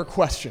can't ever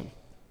question,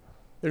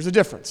 there's a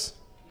difference,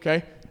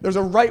 okay? There's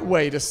a right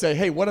way to say,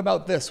 hey, what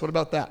about this? What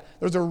about that?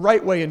 There's a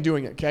right way in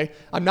doing it, okay?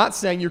 I'm not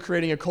saying you're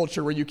creating a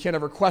culture where you can't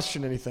ever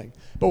question anything.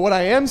 But what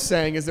I am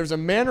saying is there's a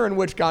manner in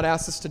which God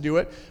asks us to do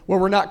it where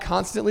we're not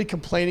constantly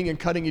complaining and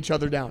cutting each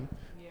other down.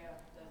 Yeah,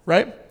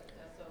 right?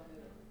 That's so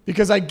good.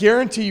 Because I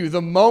guarantee you,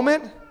 the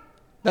moment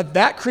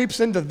that creeps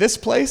into this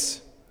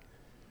place,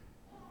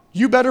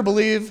 you better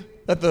believe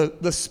that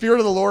the Spirit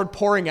of the Lord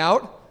pouring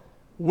out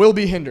will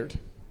be hindered.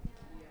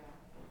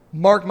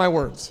 Mark my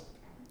words.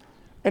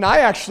 And I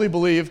actually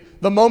believe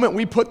the moment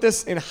we put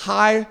this in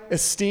high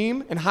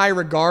esteem and high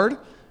regard,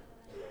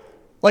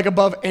 like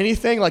above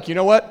anything, like, you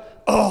know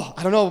what? Oh,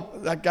 I don't know,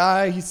 that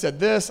guy, he said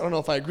this. I don't know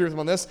if I agree with him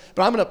on this,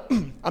 but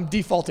I'm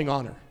defaulting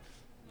honor.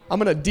 I'm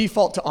going to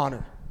default to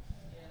honor.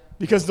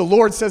 Because the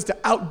Lord says to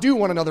outdo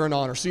one another in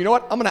honor. So you know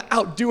what? I'm going to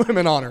outdo him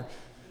in honor.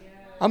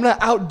 I'm going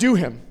to outdo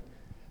him.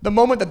 The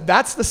moment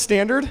that's the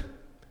standard,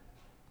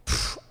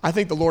 I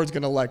think the Lord's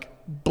going to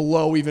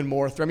blow even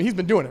more through. I mean, he's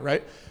been doing it,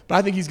 right? But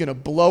I think he's going to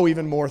blow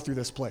even more through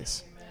this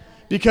place.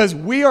 Because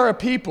we are a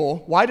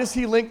people, why does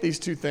he link these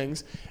two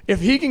things?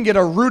 If he can get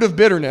a root of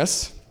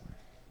bitterness,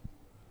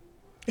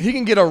 if he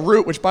can get a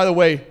root, which by the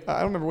way, I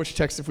don't remember which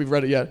text if we've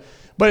read it yet,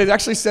 but it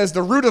actually says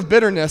the root of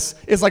bitterness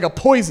is like a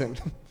poison.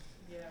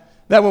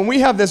 That when we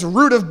have this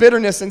root of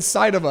bitterness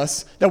inside of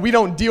us that we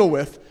don't deal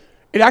with,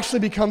 it actually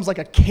becomes like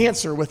a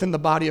cancer within the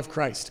body of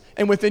Christ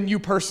and within you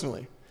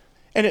personally.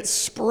 And it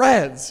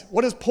spreads.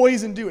 What does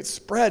poison do? It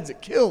spreads, it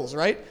kills,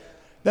 right?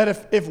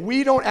 That if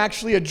we don't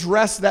actually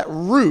address that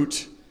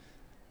root,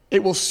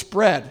 it will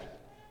spread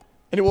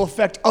and it will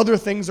affect other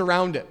things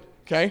around it,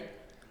 okay?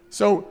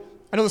 So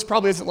I know this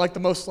probably isn't the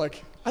most I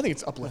think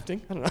it's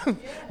uplifting, I don't know.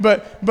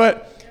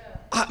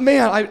 but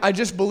man, I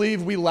just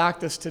believe we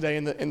lack this today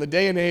in the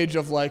day and age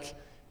of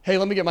hey,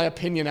 let me get my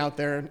opinion out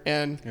there.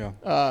 And,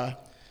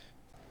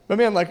 but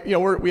man,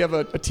 we have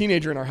a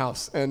teenager in our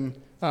house and,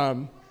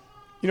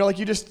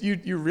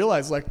 you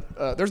realize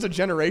there's a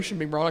generation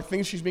being brought up,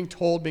 things she's being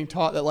told, being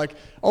taught that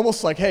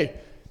almost hey,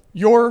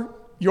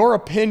 your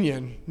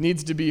opinion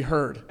needs to be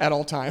heard at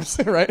all times,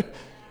 right?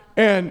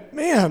 And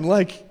man,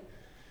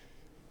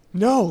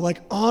 no,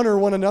 honor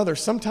one another.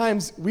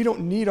 Sometimes we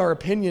don't need our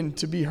opinion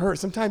to be heard.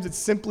 Sometimes it's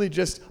simply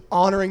just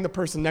honoring the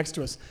person next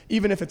to us,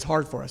 even if it's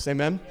hard for us.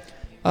 Amen?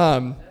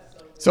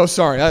 So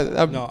sorry,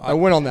 I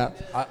went on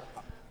that.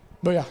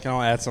 But yeah. Can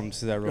I add something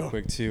to that real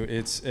quick too?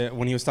 It's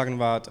when he was talking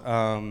about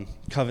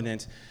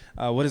covenant,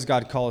 what does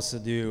God call us to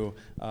do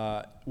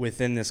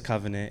within this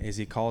covenant is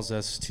he calls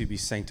us to be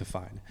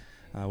sanctified.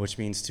 which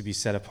means to be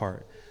set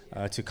apart,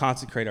 to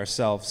consecrate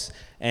ourselves.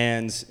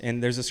 And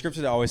there's a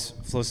scripture that always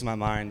flows to my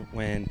mind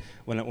when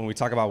we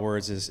talk about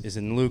words is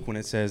in Luke, when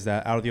it says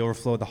that out of the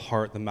overflow of the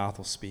heart, the mouth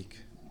will speak.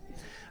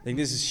 I think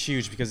this is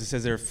huge because it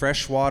says there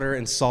fresh water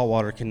and salt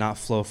water cannot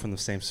flow from the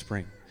same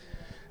spring.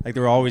 Like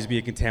there will always be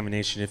a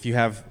contamination. If you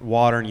have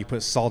water and you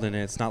put salt in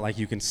it, it's not like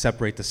you can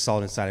separate the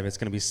salt inside of it. It's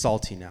going to be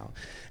salty now.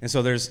 And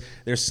so there's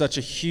such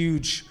a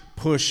huge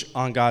push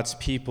on God's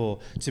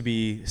people to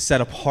be set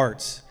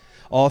apart.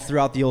 All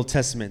throughout the Old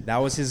Testament, that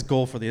was his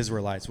goal for the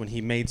Israelites when he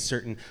made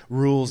certain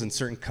rules and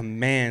certain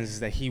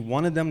commands, that he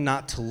wanted them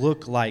not to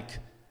look like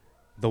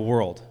the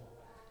world.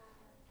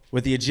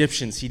 With the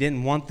Egyptians, he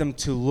didn't want them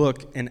to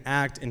look and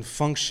act and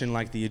function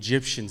like the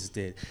Egyptians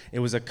did. It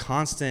was a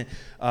constant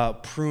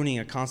pruning,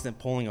 a constant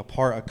pulling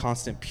apart, a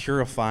constant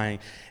purifying.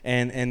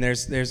 And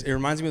it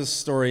reminds me of the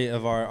story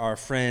of our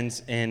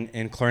friend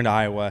in Clarinda,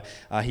 Iowa.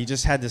 He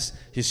just had his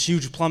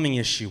huge plumbing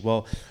issue.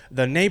 Well,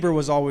 the neighbor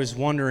was always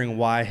wondering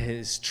why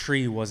his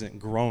tree wasn't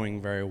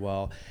growing very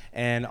well.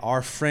 And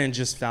our friend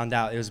just found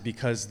out it was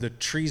because the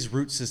tree's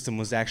root system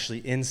was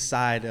actually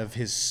inside of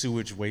his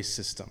sewage waste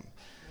system.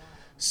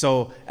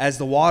 So as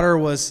the water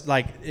was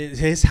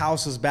his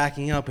house was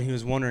backing up and he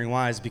was wondering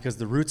why, is because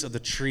the roots of the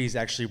trees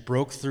actually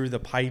broke through the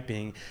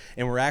piping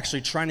and were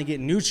actually trying to get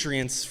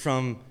nutrients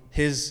from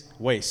his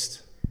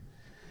waste.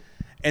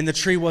 And the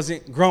tree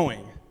wasn't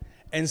growing.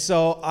 And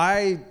so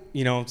I,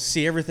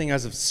 see everything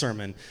as a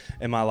sermon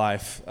in my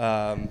life.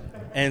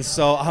 And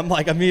so I'm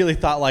immediately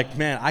thought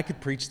man, I could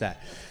preach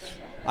that.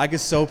 I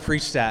could so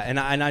preach that. And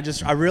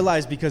I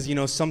realized because,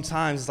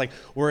 sometimes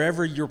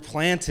wherever you're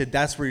planted,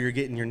 that's where you're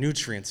getting your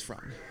nutrients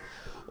from.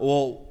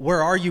 Well,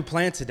 where are you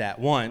planted at?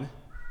 One,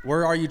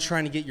 where are you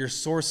trying to get your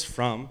source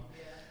from?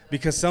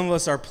 Because some of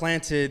us are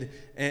planted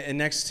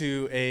next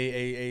to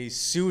a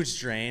sewage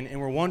drain, and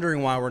we're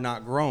wondering why we're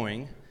not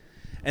growing.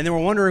 And then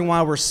we're wondering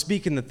why we're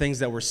speaking the things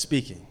that we're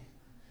speaking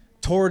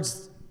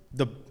towards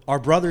our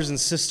brothers and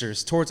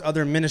sisters, towards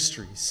other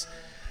ministries.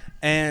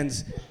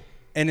 And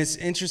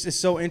it's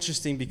so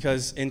interesting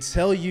because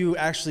until you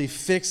actually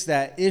fix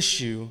that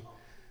issue,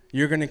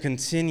 you're going to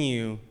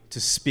continue to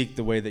speak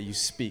the way that you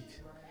speak.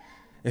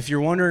 If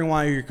you're wondering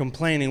why you're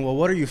complaining, well,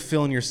 what are you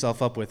filling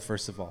yourself up with,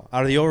 first of all?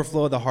 Out of the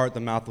overflow of the heart, the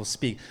mouth will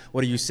speak.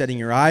 What are you setting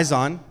your eyes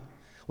on?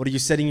 What are you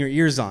setting your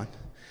ears on?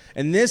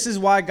 And this is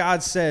why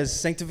God says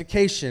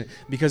sanctification,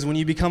 because when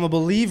you become a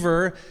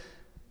believer,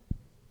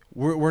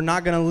 we're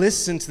not going to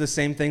listen to the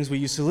same things we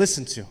used to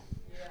listen to.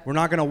 We're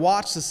not going to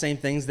watch the same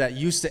things that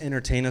used to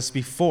entertain us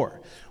before.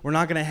 We're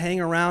not going to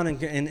hang around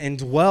and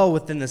dwell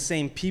within the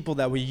same people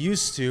that we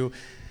used to,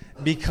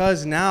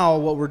 because now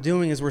what we're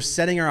doing is we're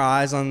setting our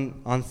eyes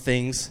on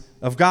things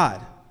of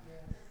God.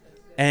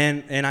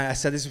 And I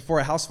said this before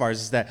at House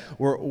Fires, is that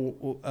we're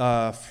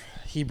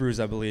Hebrews,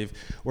 I believe,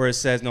 where it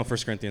says, 1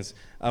 Corinthians,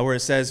 where it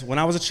says, when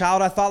I was a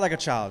child, I thought like a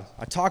child.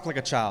 I talked like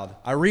a child.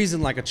 I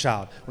reasoned like a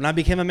child. When I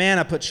became a man,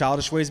 I put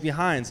childish ways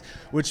behind,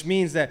 which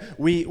means that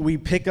we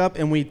pick up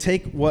and we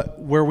take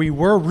where we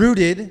were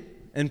rooted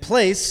and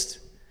placed,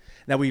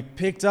 that we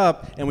picked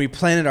up and we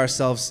planted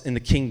ourselves in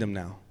the kingdom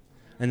now,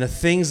 and the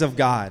things of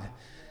God.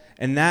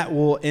 And that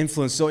will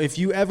influence. So if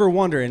you ever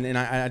wonder, and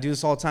I do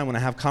this all the time when I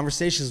have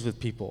conversations with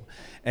people,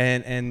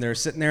 and they're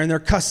sitting there and they're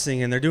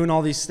cussing and they're doing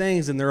all these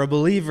things and they're a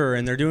believer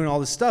and they're doing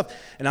all this stuff.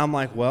 And I'm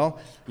like, well,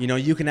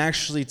 you can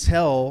actually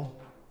tell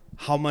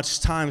how much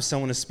time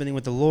someone is spending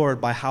with the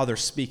Lord by how they're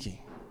speaking.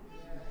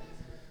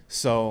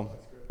 So.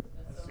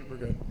 That's super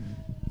good.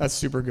 That's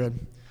super good.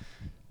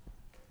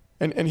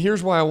 And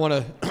here's why I want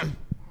to,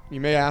 you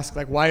may ask,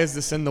 why is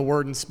this in the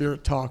Word and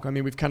Spirit talk? I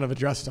mean, we've kind of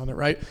addressed on it,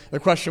 right? The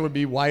question would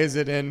be, why is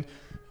it in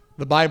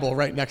the Bible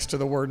right next to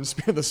the Word and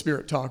Spirit, the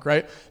Spirit talk,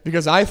 right?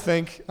 Because I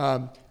think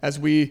as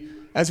we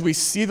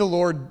see the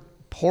Lord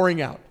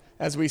pouring out,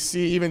 as we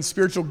see even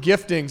spiritual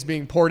giftings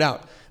being poured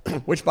out,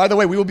 which, by the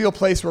way, we will be a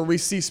place where we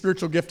see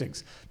spiritual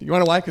giftings. You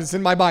want to know why? Because it's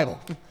in my Bible.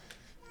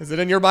 Is it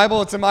in your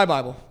Bible? It's in my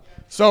Bible.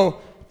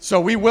 So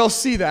we will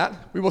see that.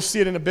 We will see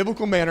it in a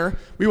biblical manner.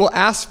 We will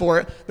ask for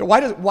it.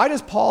 Why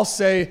does Paul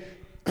say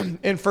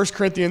in 1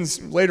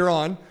 Corinthians later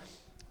on,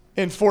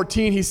 in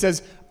 14, he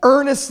says,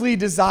 earnestly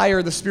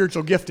desire the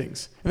spiritual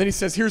giftings. And then he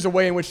says, here's a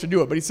way in which to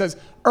do it. But he says,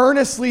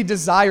 earnestly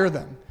desire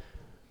them.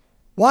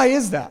 Why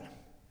is that?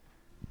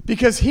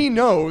 Because he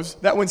knows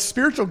that when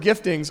spiritual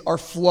giftings are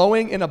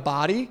flowing in a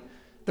body,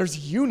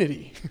 there's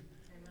unity,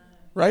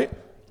 right?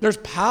 There's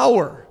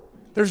power.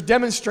 There's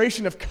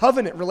demonstration of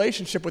covenant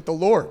relationship with the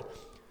Lord.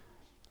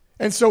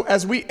 And so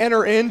as we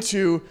enter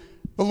into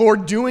the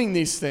Lord doing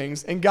these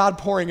things and God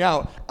pouring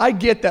out, I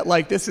get that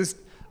this is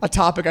a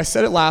topic. I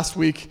said it last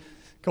week.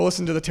 Go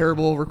listen to the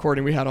terrible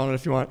recording we had on it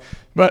if you want.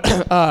 But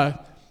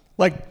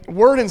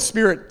Word and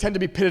Spirit tend to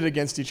be pitted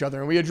against each other.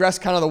 And we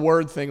addressed kind of the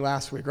Word thing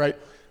last week, right?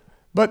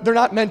 But they're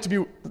not meant to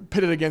be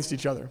pitted against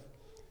each other.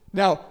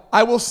 Now,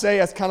 I will say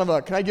as kind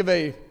of can I give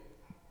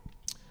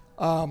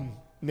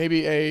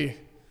maybe a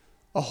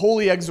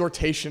holy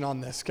exhortation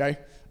on this, okay?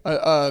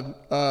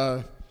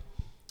 A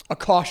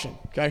caution,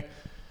 okay?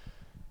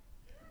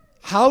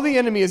 How the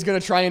enemy is going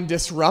to try and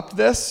disrupt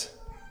this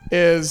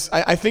is,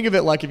 I think of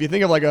it like, if you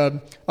think of like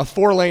a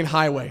 4-lane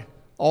highway,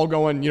 all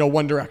going,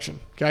 one direction,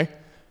 okay?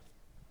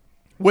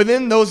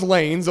 Within those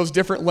lanes, those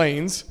different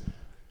lanes,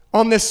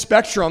 on this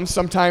spectrum,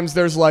 sometimes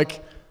there's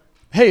like,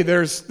 hey,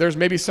 there's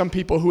maybe some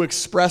people who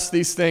express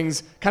these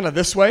things kind of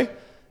this way,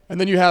 and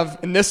then you have,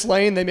 in this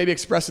lane, they maybe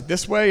express it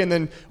this way, and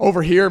then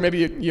over here, maybe,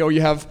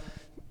 you have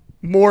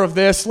more of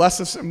this, less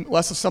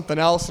of something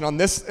else,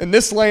 and in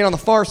this lane on the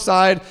far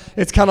side,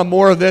 it's kind of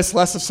more of this,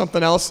 less of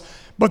something else,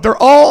 but they're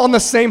all on the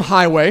same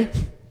highway.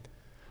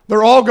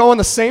 They're all going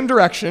the same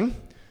direction.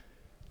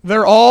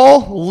 They're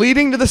all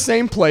leading to the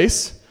same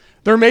place.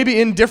 They're maybe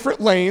in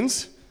different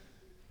lanes,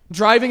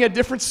 driving at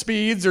different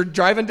speeds or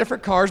driving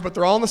different cars, but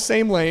they're all in the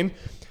same lane.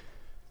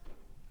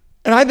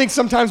 And I think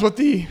sometimes what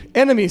the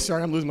enemy,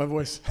 sorry, I'm losing my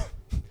voice,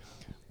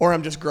 or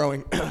I'm just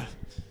growing.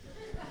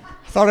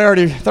 thought I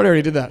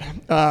already did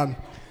that.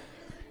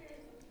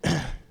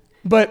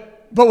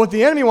 But what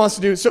the enemy wants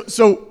to do,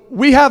 so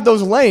we have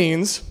those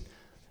lanes,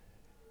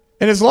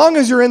 and as long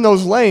as you're in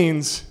those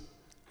lanes,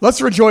 let's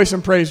rejoice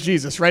and praise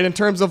Jesus, right? In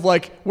terms of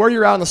like where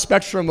you're at on the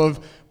spectrum of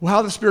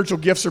how the spiritual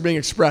gifts are being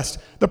expressed.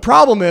 The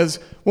problem is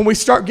when we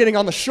start getting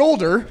on the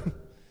shoulder,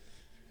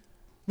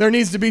 there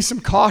needs to be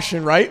some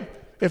caution, right?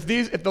 If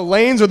the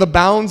lanes are the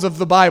bounds of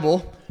the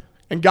Bible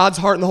and God's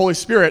heart and the Holy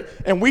Spirit,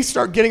 and we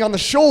start getting on the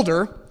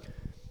shoulder,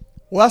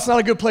 well, that's not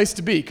a good place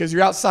to be because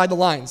you're outside the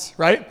lines,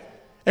 right?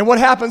 And what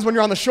happens when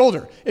you're on the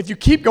shoulder? If you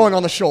keep going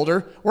on the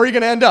shoulder, where are you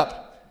going to end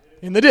up?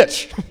 In the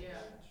ditch,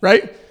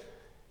 right?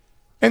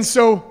 And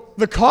so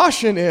the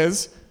caution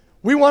is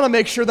we want to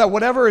make sure that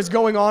whatever is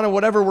going on and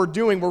whatever we're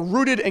doing, we're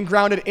rooted and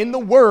grounded in the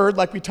Word,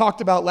 like we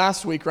talked about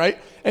last week, right?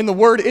 And the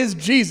Word is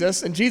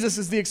Jesus, and Jesus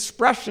is the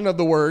expression of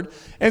the Word.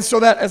 And so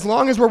that as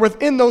long as we're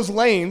within those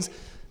lanes,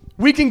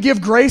 we can give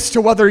grace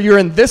to whether you're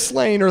in this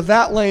lane or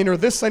that lane or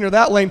this lane or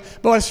that lane.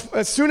 But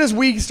as soon as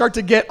we start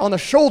to get on the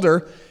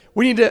shoulder,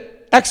 we need to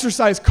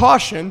exercise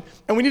caution,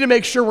 and we need to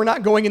make sure we're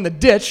not going in the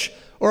ditch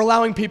or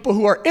allowing people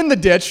who are in the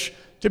ditch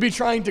to be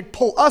trying to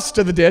pull us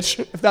to the ditch,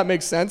 if that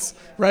makes sense,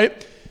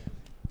 right?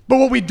 But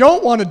what we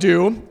don't want to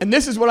do, and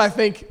this is what I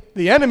think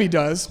the enemy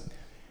does,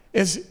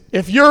 is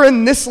if you're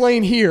in this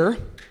lane here,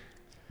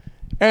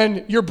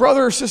 and your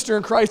brother or sister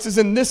in Christ is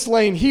in this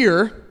lane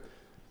here,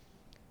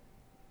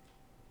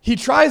 he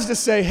tries to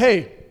say,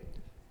 hey,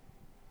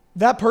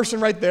 that person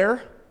right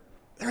there,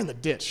 they're in the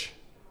ditch.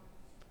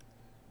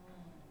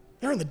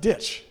 They're in the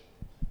ditch.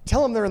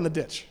 Tell them they're in the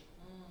ditch.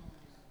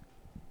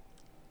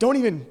 Don't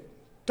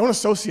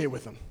associate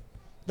with them.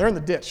 They're in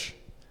the ditch.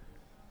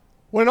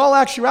 When in all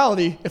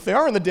actuality, if they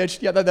are in the ditch,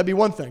 yeah, that'd be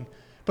one thing.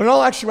 But in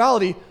all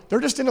actuality, they're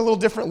just in a little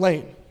different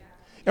lane.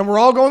 And we're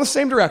all going the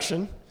same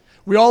direction.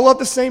 We all love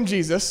the same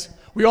Jesus.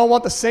 We all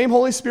want the same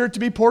Holy Spirit to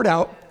be poured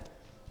out.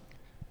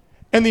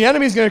 And the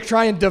enemy's going to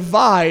try and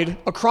divide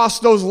across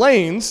those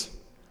lanes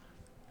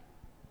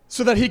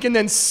so that he can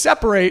then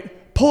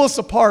separate, pull us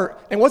apart.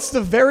 And what's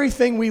the very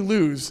thing we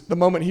lose the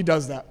moment he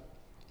does that?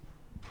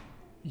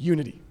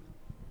 Unity.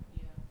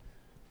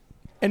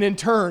 And in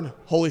turn,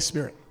 Holy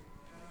Spirit.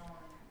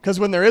 Because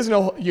when there is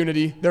no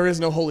unity, there is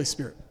no Holy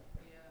Spirit.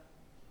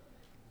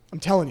 I'm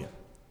telling you.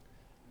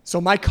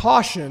 So my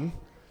caution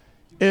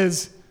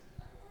is,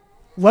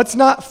 let's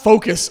not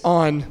focus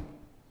on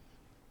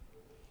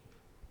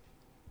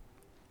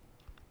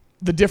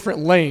the different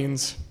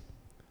lanes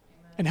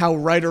and how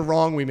right or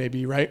wrong we may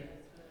be, right?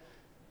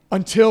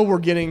 Until we're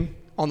getting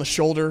on the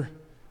shoulder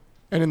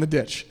and in the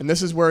ditch. And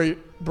this is where you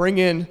bring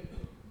in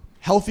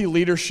healthy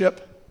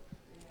leadership,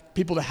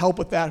 people to help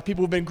with that,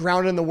 people who've been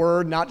grounded in the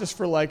Word, not just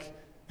for like,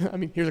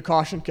 here's a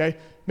caution, okay?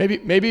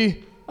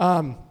 Maybe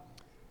our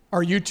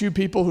YouTube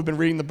people who've been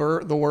reading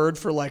the Word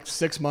for like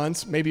 6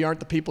 months maybe aren't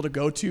the people to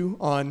go to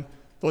on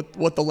what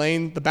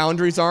the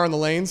boundaries are on the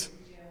lanes,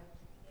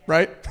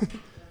 right? Can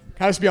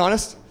I just be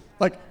honest?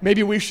 Like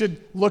maybe we should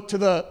look to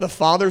the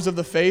fathers of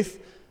the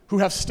faith who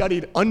have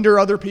studied under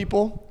other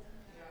people,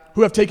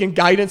 who have taken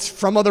guidance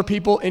from other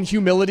people in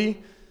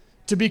humility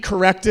to be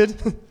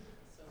corrected,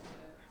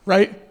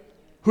 right?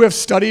 Who have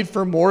studied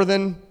for more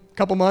than a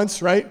couple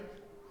months, right?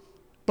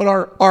 But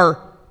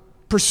are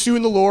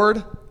pursuing the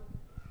Lord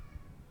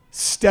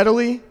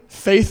steadily,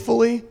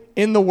 faithfully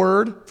in the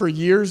Word for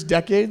years,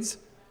 decades,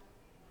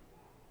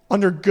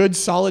 under good,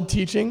 solid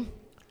teaching.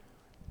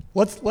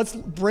 Let's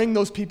bring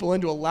those people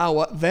in to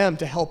allow them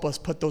to help us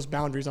put those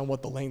boundaries on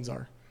what the lanes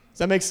are. Does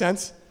that make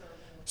sense?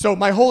 So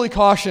my holy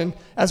caution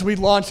as we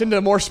launch into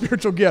more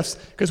spiritual gifts,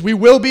 because we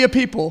will be a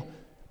people,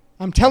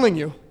 I'm telling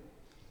you,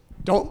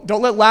 don't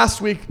let last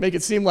week make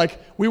it seem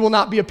like we will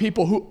not be a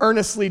people who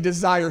earnestly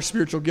desire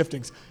spiritual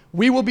giftings.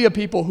 We will be a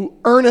people who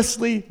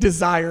earnestly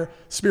desire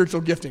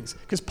spiritual giftings.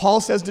 Because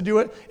Paul says to do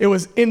it. It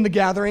was in the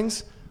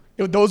gatherings.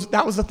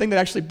 That was the thing that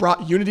actually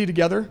brought unity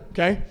together,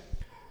 okay?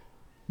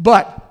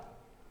 But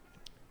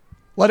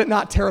let it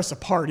not tear us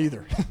apart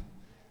either.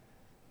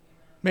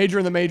 Major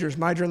in the majors,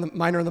 minor in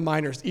the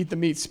minors, eat the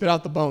meat, spit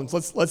out the bones.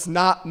 Let's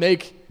not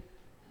make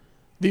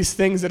these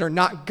things that are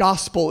not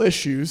gospel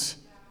issues,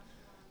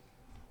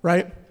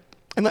 right?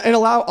 And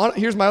allow,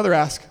 here's my other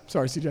ask.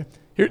 Sorry, CJ.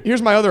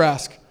 Here's my other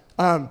ask.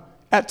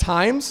 at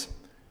times,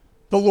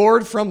 the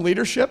Lord from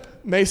leadership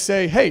may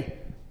say, hey,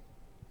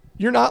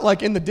 you're not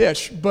like in the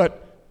ditch,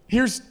 but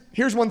here's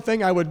one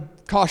thing I would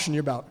caution you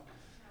about.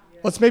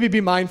 Let's maybe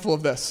be mindful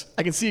of this.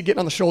 I can see you getting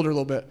on the shoulder a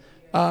little bit.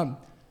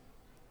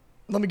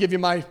 Let me give you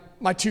my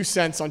 2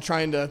 cents on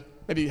trying to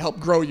maybe help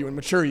grow you and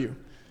mature you.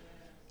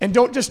 And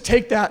don't just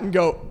take that and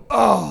go,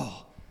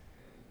 oh,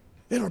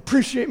 they don't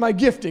appreciate my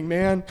gifting,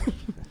 man.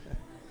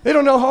 They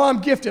don't know how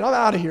I'm gifted. I'm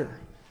out of here.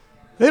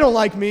 They don't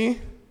like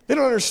me. They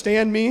don't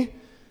understand me.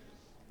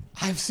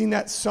 I've seen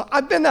that.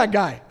 I've been that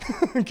guy,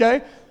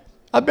 okay?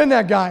 I've been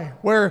that guy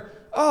where,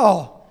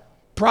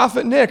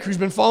 Prophet Nick, who's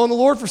been following the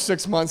Lord for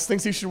 6 months,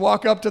 thinks he should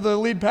walk up to the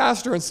lead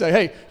pastor and say,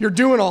 hey, you're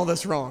doing all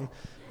this wrong.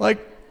 Like,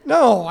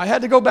 no, I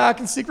had to go back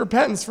and seek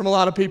repentance from a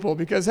lot of people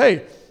because,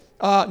 hey,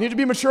 I need to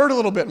be matured a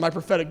little bit in my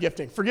prophetic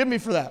gifting. Forgive me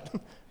for that,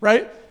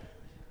 right?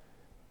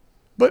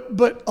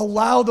 But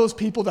allow those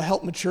people to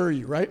help mature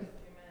you, right?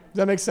 Does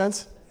that make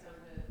sense?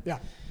 Yeah.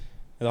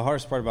 The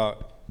hardest part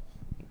about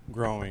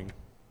growing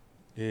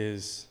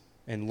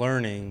and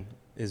learning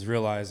is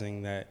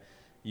realizing that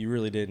you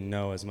really didn't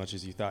know as much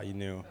as you thought you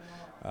knew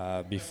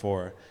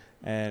before.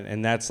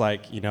 And that's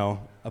like,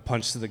 a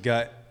punch to the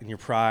gut in your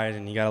pride,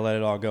 and you got to let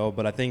it all go.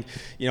 But I think,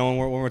 when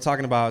we're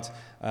talking about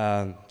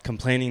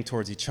complaining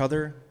towards each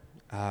other,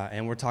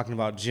 and we're talking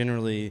about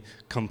generally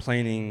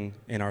complaining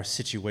in our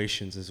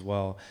situations as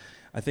well,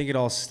 I think it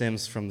all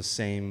stems from the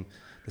same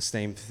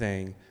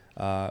thing,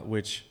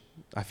 which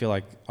I feel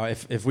like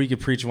if we could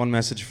preach one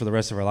message for the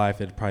rest of our life,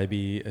 it'd probably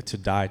be to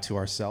die to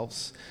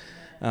ourselves.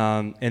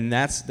 And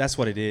that's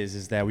what it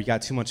is that we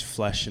got too much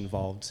flesh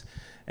involved.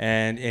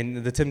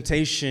 And the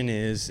temptation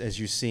is, as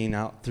you've seen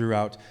out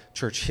throughout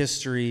church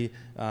history,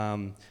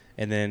 and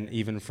then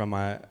even from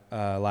my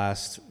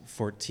last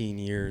 15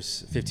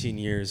 years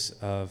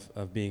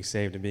of being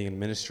saved and being in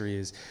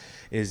ministry,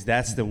 is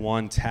that's the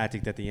one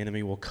tactic that the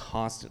enemy will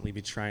constantly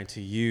be trying to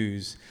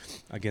use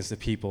against the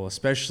people,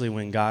 especially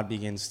when God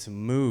begins to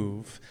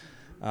move.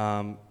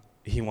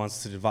 He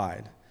wants to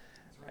divide.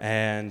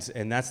 And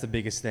that's the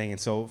biggest thing.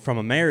 And so from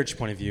a marriage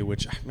point of view,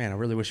 which, man, I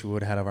really wish we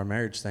would have had our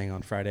marriage thing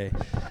on Friday.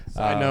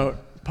 Side note,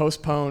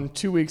 postponed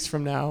 2 weeks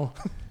from now.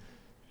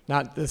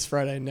 Not this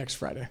Friday, next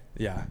Friday.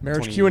 Yeah.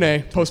 Marriage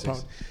Q&A,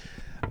 postponed.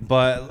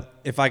 But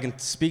if I can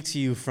speak to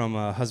you from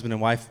a husband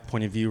and wife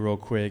point of view real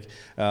quick,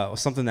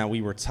 something that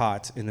we were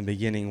taught in the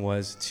beginning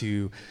was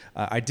to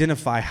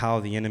identify how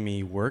the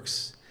enemy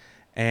works.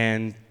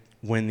 And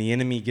when the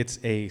enemy gets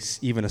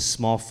even a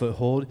small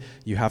foothold,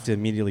 you have to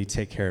immediately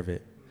take care of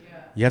it.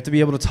 You have to be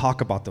able to talk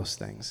about those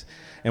things.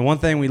 And one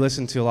thing, we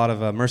listen to a lot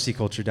of Mercy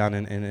Culture down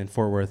in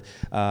Fort Worth,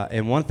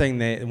 and one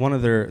thing one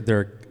of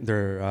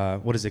their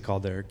what is it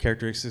called, their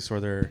characteristics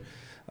or their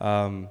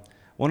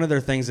one of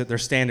their things that their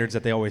standards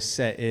that they always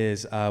set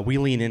is we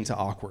lean into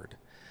awkward.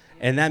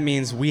 And that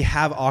means we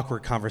have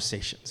awkward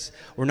conversations.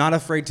 We're not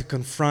afraid to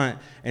confront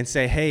and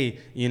say, hey,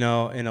 in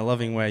a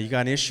loving way, you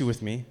got an issue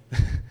with me?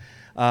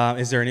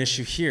 Is there an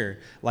issue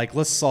here? Like,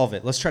 let's solve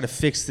it. Let's try to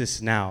fix this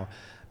now.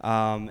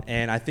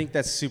 And I think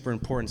that's super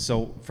important.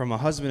 So from a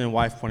husband and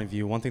wife point of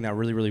view, one thing that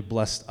really, really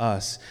blessed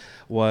us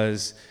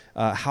was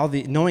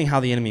knowing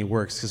how the enemy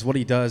works. Because what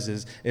he does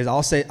is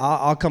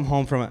I'll come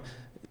home from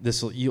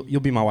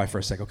you'll be my wife for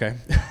a sec, okay?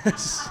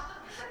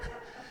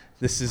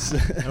 This is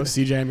No,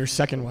 CJ, I'm your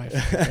second wife.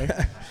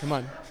 Okay? Come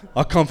on.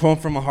 I'll come home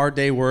from a hard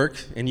day work,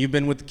 and you've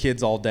been with the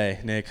kids all day,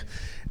 Nick.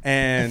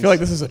 And I feel like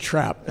this is a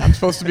trap. I'm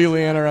supposed to be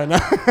Leanna right now.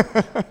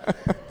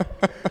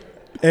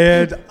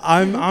 And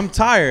I'm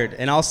tired,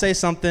 and I'll say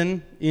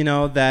something,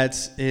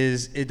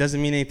 it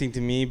doesn't mean anything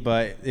to me,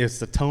 but it's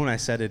the tone I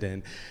said it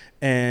in.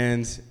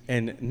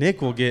 And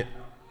Nick will get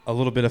a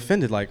little bit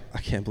offended, like,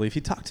 I can't believe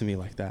he talked to me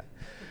like that.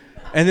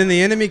 And then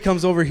the enemy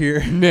comes over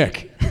here.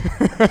 Nick.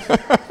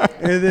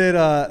 And then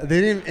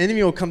the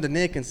enemy will come to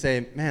Nick and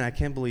say, man, I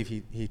can't believe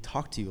he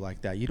talked to you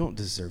like that. You don't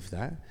deserve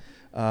that.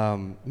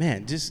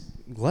 Man, just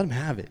let him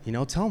have it.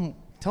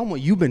 Tell him what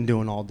you've been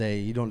doing all day.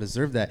 You don't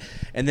deserve that.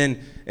 And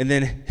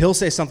then he'll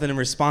say something in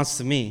response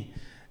to me.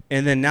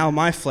 And then now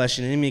my flesh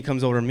and enemy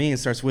comes over to me and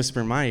starts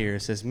whispering in my ear.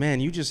 It says,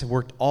 man, you just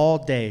worked all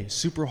day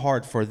super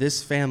hard for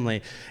this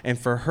family. And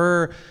for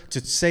her to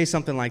say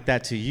something like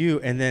that to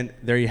you, and then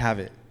there you have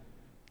it.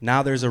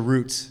 Now there's a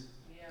root.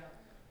 Yeah.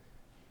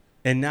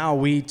 And now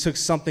we took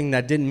something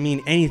that didn't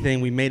mean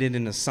anything. We made it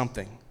into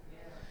something. Yeah.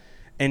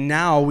 And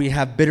now we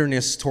have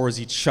bitterness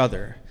towards each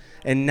other.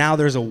 And now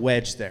there's a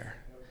wedge there.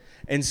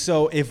 And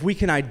so if we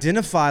can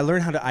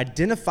learn how to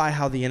identify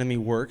how the enemy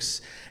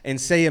works and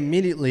say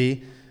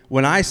immediately,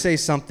 when I say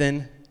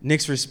something,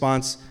 Nick's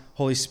response,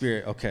 Holy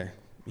Spirit, okay,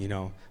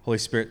 Holy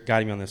Spirit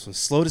guiding me on this one.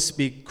 Slow to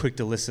speak, quick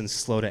to listen,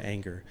 slow to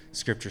anger,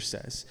 Scripture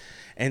says.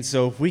 And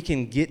so if we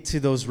can get to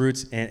those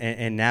roots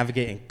and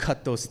navigate and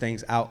cut those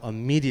things out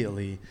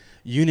immediately,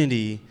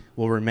 unity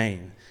will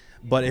remain.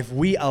 But if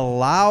we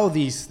allow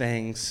these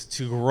things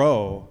to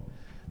grow,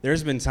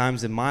 there's been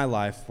times in my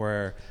life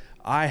where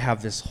I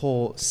have this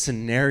whole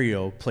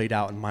scenario played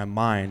out in my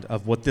mind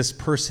of what this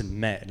person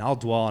meant, and I'll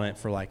dwell on it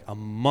for like a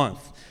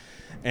month.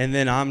 And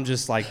then I'm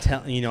just like,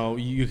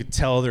 you could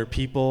tell other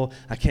people,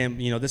 I can't,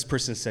 this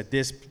person said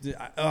this,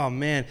 oh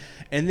man.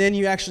 And then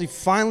you actually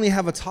finally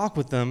have a talk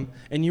with them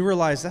and you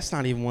realize that's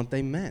not even what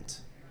they meant.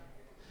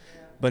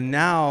 But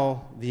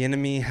now the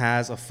enemy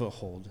has a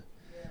foothold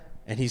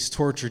and he's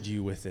tortured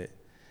you with it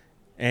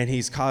and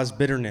he's caused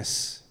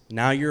bitterness.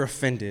 Now you're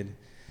offended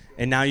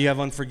and now you have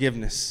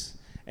unforgiveness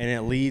and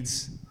it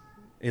leads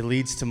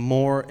to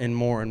more and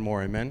more and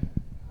more. Amen.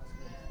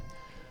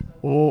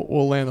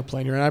 We'll land the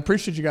plane here. And I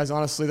appreciate you guys,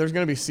 honestly. There's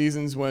going to be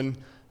seasons when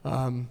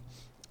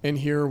in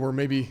here we're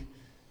maybe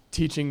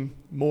teaching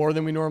more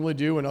than we normally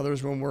do, and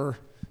others when we're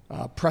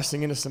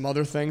pressing into some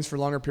other things for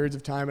longer periods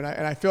of time. And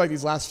I feel like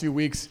these last few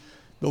weeks,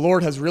 the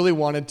Lord has really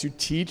wanted to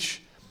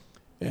teach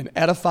and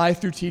edify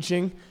through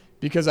teaching,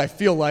 because I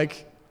feel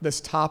like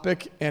this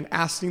topic and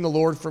asking the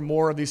Lord for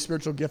more of these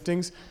spiritual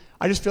giftings,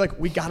 I just feel like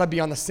we got to be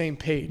on the same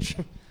page.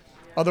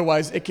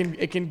 Otherwise, it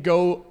can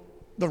go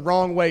the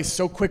wrong way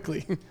so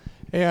quickly.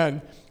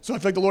 And so I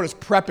feel like the Lord is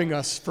prepping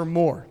us for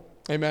more.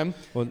 Amen.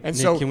 Well, and Nick,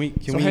 so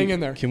hang in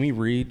there. Can we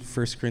read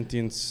 1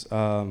 Corinthians,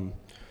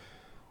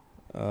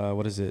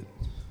 what is it,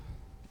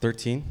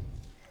 13?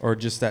 Or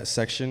just that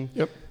section?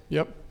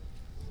 Yep.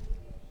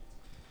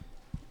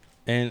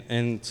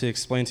 And to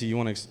explain to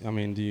you,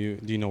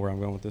 do you know where I'm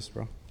going with this,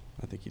 bro?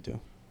 I think you do.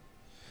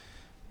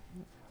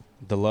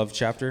 The love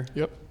chapter?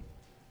 Yep.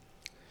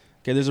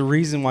 Okay, there's a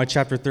reason why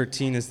chapter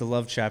 13 is the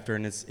love chapter,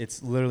 and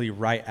it's literally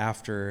right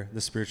after the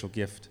spiritual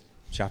gift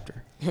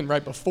chapter. And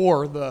right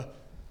before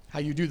how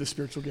you do the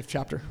spiritual gift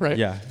chapter, right?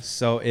 Yeah,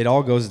 so it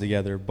all goes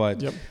together.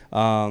 But,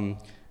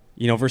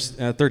 yep. Verse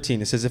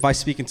 13, it says, "If I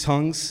speak in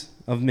tongues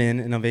of men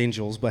and of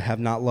angels, but have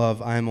not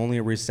love, I am only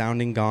a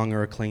resounding gong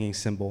or a clanging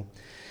cymbal.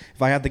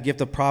 If I have the gift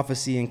of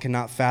prophecy and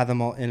can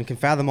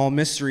fathom all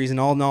mysteries and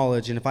all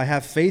knowledge, and if I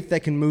have faith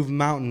that can move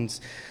mountains,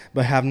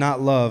 but have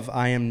not love,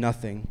 I am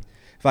nothing.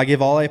 If I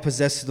give all I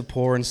possess to the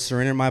poor and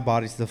surrender my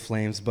body to the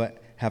flames,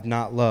 but have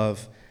not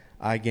love,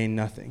 I gain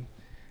nothing."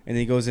 And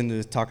then he goes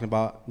into talking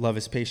about love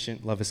is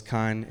patient, love is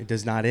kind, it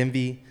does not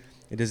envy,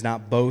 it does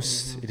not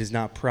boast, it is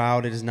not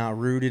proud, it is not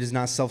rude, it is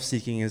not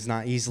self-seeking, it is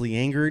not easily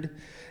angered,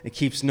 it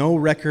keeps no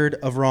record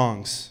of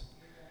wrongs.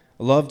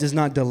 Love does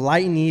not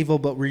delight in evil,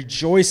 but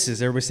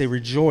rejoices. Everybody say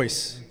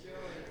rejoice.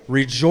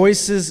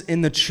 Rejoices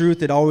in the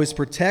truth. It always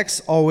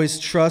protects, always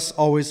trusts,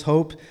 always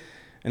hopes,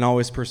 and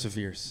always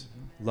perseveres.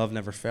 Love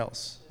never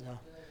fails. Yeah,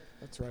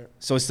 that's right.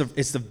 So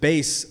it's the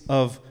base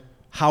of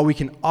how we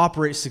can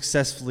operate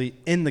successfully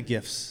in the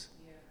gifts,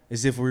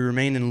 is if we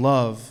remain in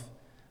love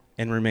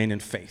and remain in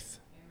faith.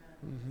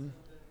 Mm-hmm.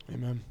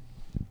 Amen.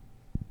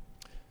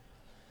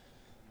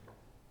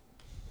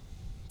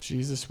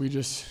 Jesus, would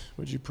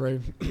you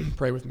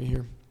pray with me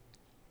here?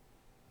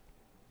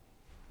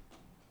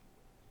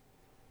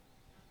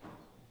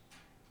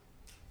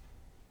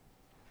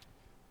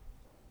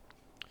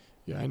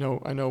 Yeah, I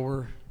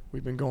know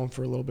we've been going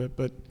for a little bit,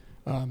 but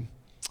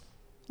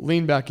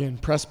lean back in,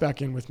 press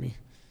back in with me.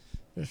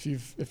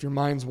 If your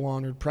mind's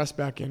wandered, press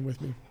back in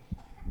with me.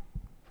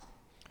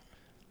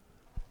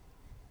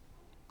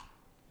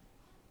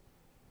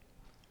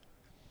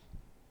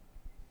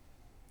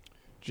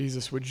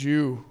 Jesus, would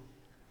you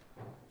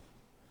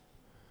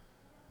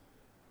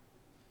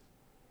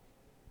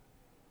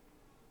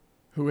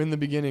who in the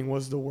beginning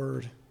was the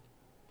Word,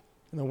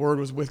 and the Word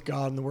was with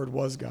God, and the Word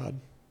was God.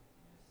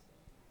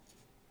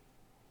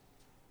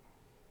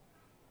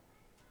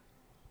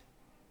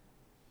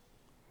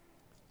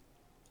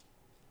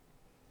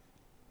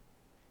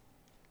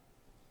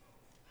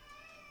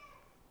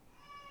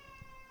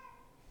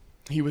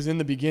 He was in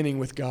the beginning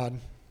with God.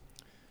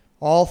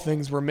 All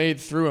things were made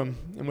through him,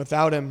 and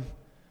without him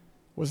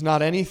was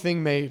not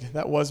anything made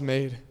that was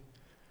made.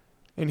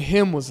 In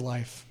him was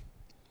life,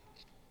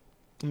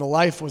 and the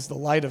life was the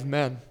light of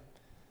men.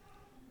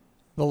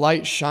 The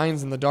light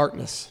shines in the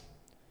darkness,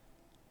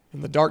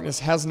 and the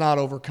darkness has not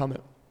overcome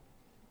it.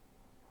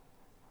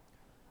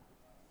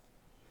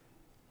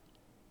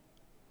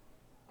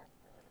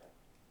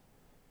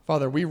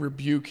 Father, we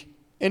rebuke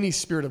any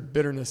spirit of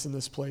bitterness in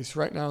this place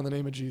right now in the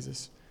name of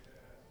Jesus.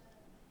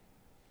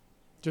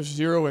 Just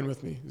zero in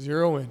with me.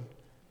 Zero in.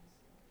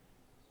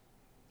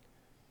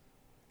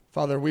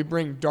 Father, we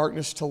bring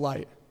darkness to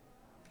light.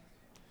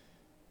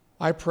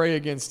 I pray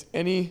against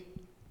any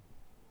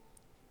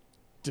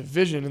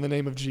division in the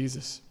name of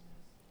Jesus,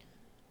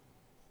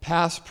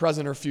 past,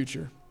 present, or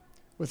future,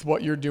 with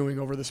what you're doing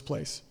over this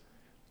place.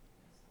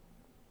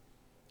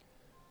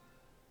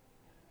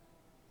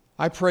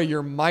 I pray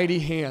your mighty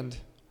hand,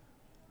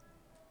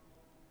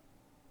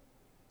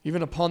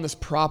 even upon this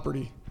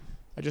property.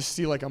 I just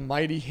see like a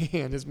mighty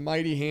hand, his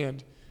mighty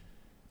hand,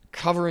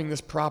 covering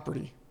this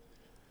property.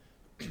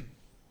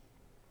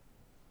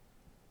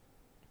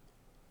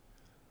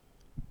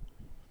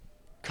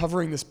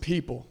 Covering this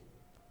people.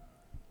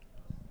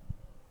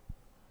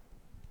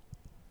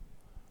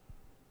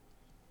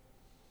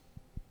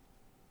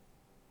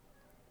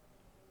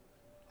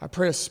 I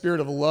pray a spirit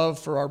of love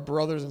for our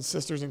brothers and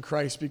sisters in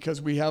Christ,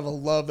 because we have a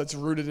love that's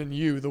rooted in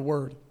you, the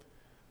Word.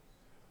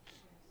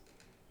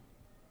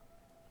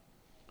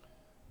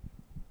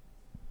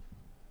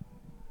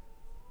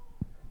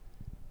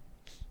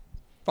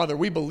 Father,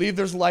 we believe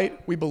there's light.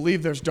 We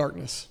believe there's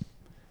darkness.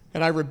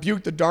 And I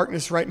rebuke the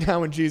darkness right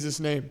now in Jesus'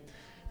 name.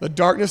 The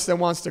darkness that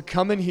wants to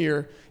come in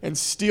here and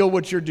steal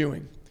what you're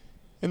doing.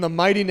 In the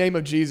mighty name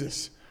of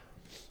Jesus,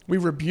 we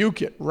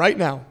rebuke it right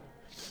now.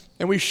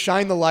 And we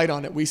shine the light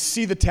on it. We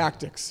see the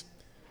tactics.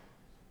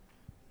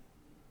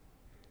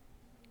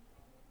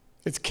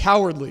 It's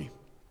cowardly.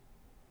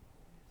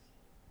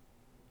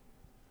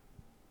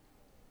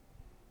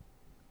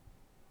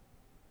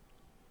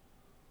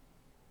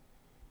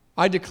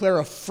 I declare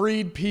a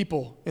freed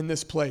people in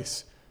this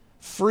place.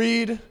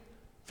 Freed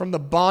from the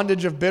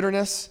bondage of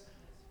bitterness.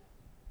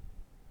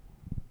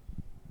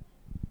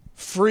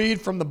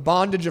 Freed from the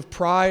bondage of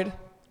pride.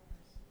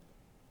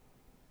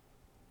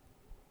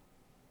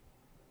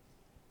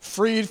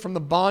 Freed from the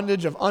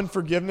bondage of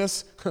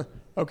unforgiveness.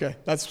 Okay,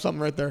 that's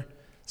something right there.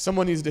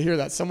 Someone needs to hear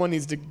that. Someone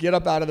needs to get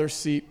up out of their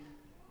seat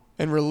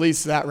and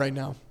release that right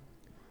now.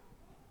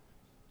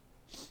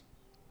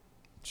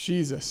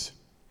 Jesus.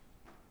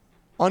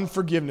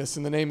 Unforgiveness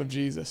in the name of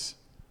Jesus.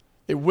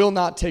 It will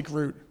not take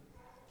root.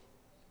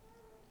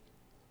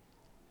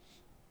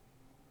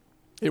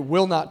 It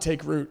will not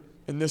take root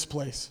in this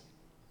place.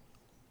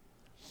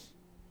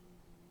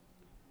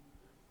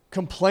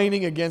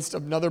 Complaining against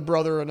another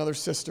brother or another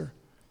sister.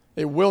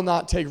 It will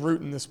not take root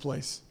in this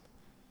place.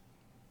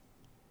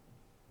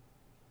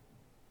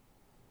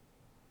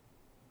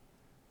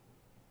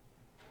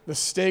 The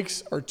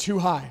stakes are too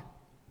high.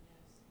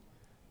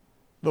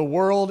 The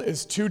world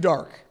is too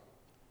dark.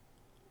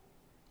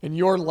 And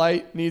your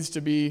light needs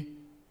to be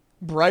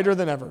brighter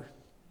than ever.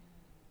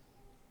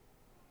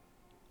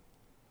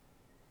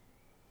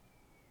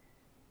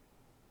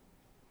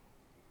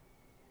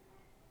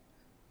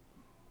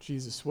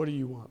 Jesus, what do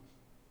you want?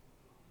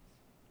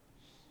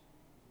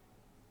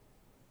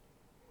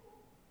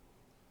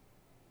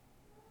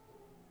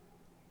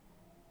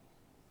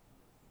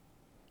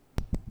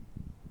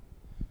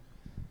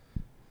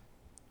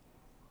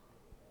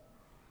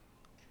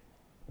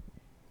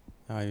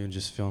 I even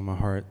just feel in my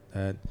heart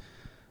that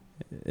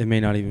it may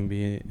not even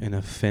be an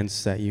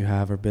offense that you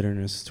have or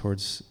bitterness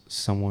towards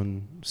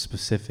someone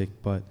specific,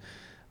 but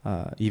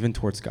even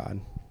towards God.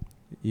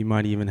 You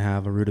might even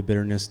have a root of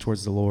bitterness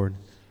towards the Lord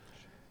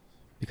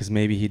because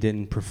maybe he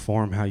didn't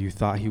perform how you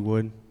thought he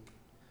would.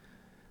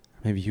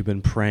 Maybe you've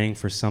been praying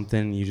for something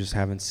and you just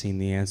haven't seen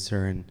the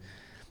answer, and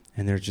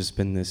there's just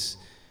been this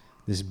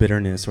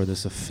bitterness or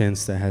this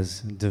offense that has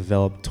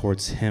developed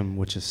towards him,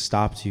 which has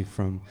stopped you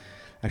from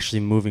actually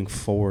moving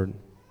forward.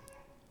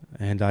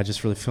 And I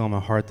just really feel in my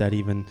heart that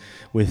even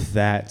with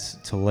that,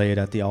 to lay it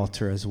at the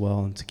altar as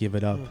well and to give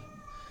it up.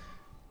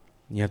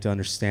 You have to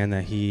understand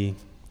that he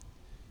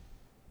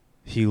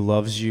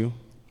loves you.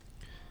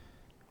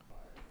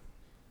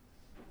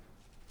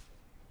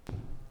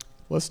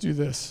 Let's do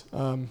this.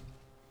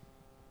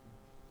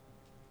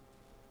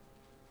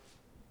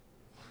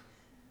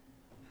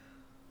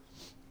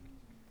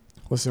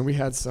 Listen, we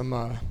had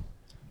some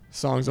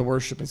songs of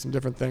worship and some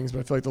different things, but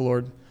I feel like the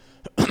Lord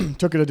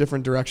took it a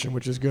different direction,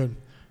 which is good.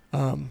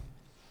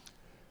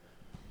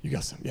 You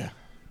got some, yeah.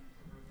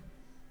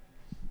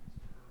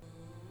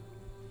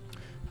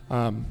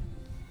 I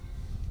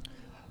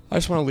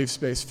just want to leave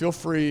space. Feel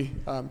free,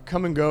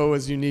 come and go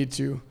as you need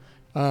to.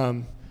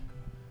 I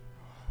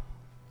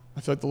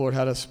feel like the Lord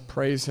had us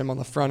praise him on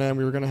the front end.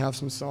 We were going to have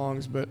some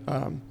songs, but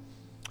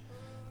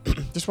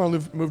just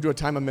want to move to a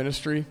time of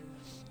ministry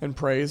and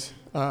praise.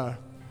 I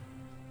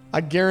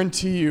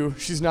guarantee you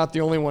she's not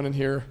the only one in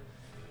here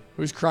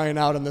who's crying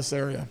out in this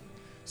area.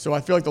 So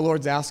I feel like the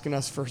Lord's asking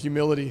us for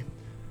humility.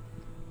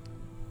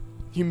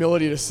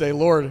 Humility to say,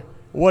 Lord,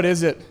 what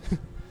is it?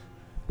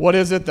 What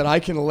is it that I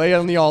can lay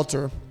on the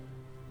altar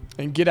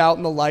and get out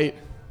in the light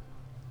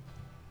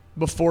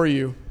before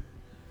you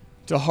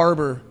to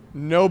harbor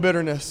no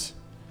bitterness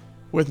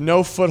with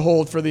no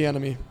foothold for the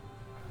enemy?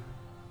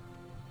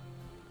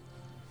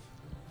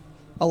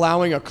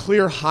 Allowing a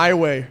clear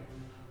highway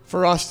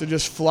for us to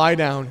just fly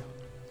down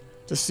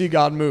to see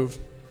God move.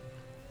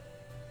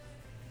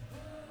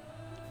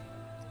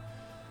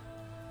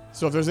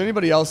 So if there's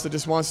anybody else that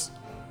just wants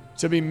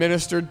to be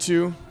ministered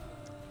to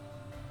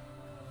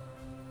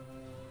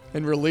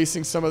and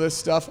releasing some of this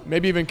stuff,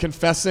 maybe even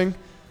confessing,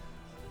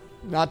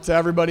 not to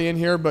everybody in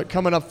here, but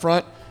coming up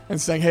front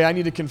and saying, hey, I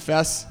need to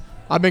confess.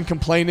 I've been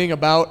complaining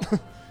about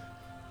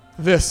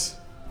this.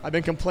 I've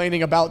been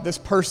complaining about this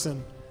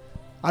person.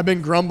 I've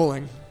been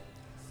grumbling.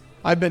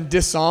 I've been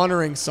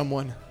dishonoring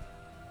someone.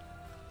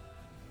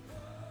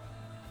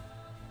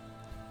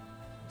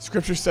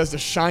 Scripture says to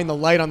shine the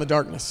light on the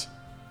darkness,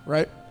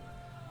 right?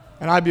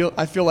 And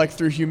I feel like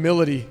through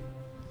humility,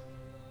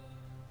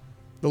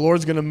 the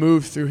Lord's going to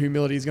move through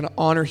humility. He's going to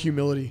honor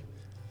humility,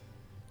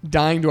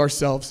 dying to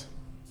ourselves.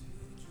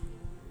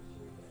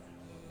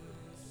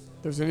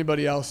 If there's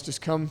anybody else, just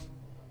come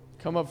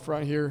up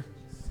front here,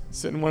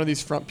 sit in one of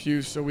these front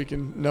pews so we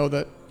can know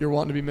that you're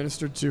wanting to be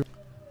ministered to.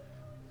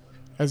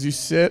 As you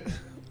sit,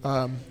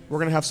 we're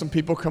going to have some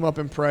people come up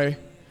and pray.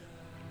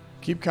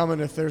 Keep coming.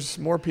 If there's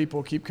more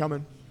people, keep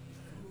coming.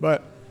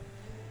 But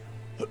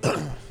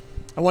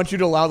I want you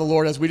to allow the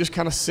Lord, as we just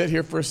kind of sit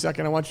here for a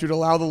second, I want you to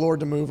allow the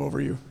Lord to move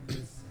over you.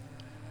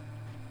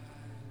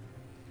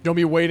 Don't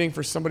be waiting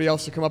for somebody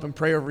else to come up and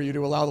pray over you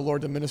to allow the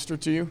Lord to minister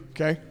to you,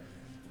 okay?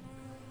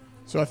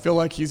 So I feel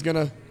like he's going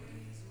to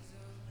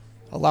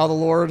allow the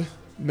Lord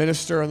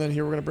minister, and then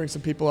here we're going to bring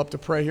some people up to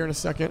pray here in a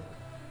second.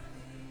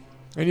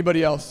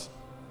 Anybody else?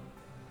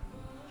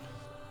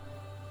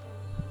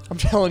 I'm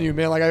telling you,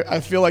 man, like I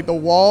feel like the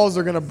walls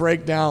are going to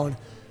break down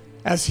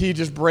as he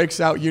just breaks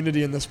out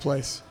unity in this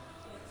place.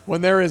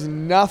 When there is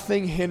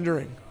nothing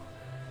hindering,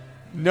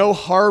 no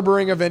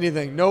harboring of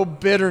anything, no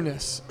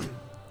bitterness.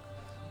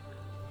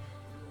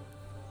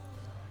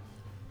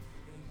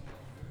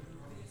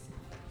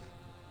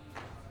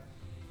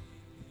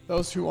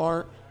 Those who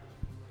aren't,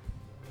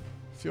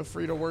 feel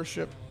free to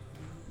worship.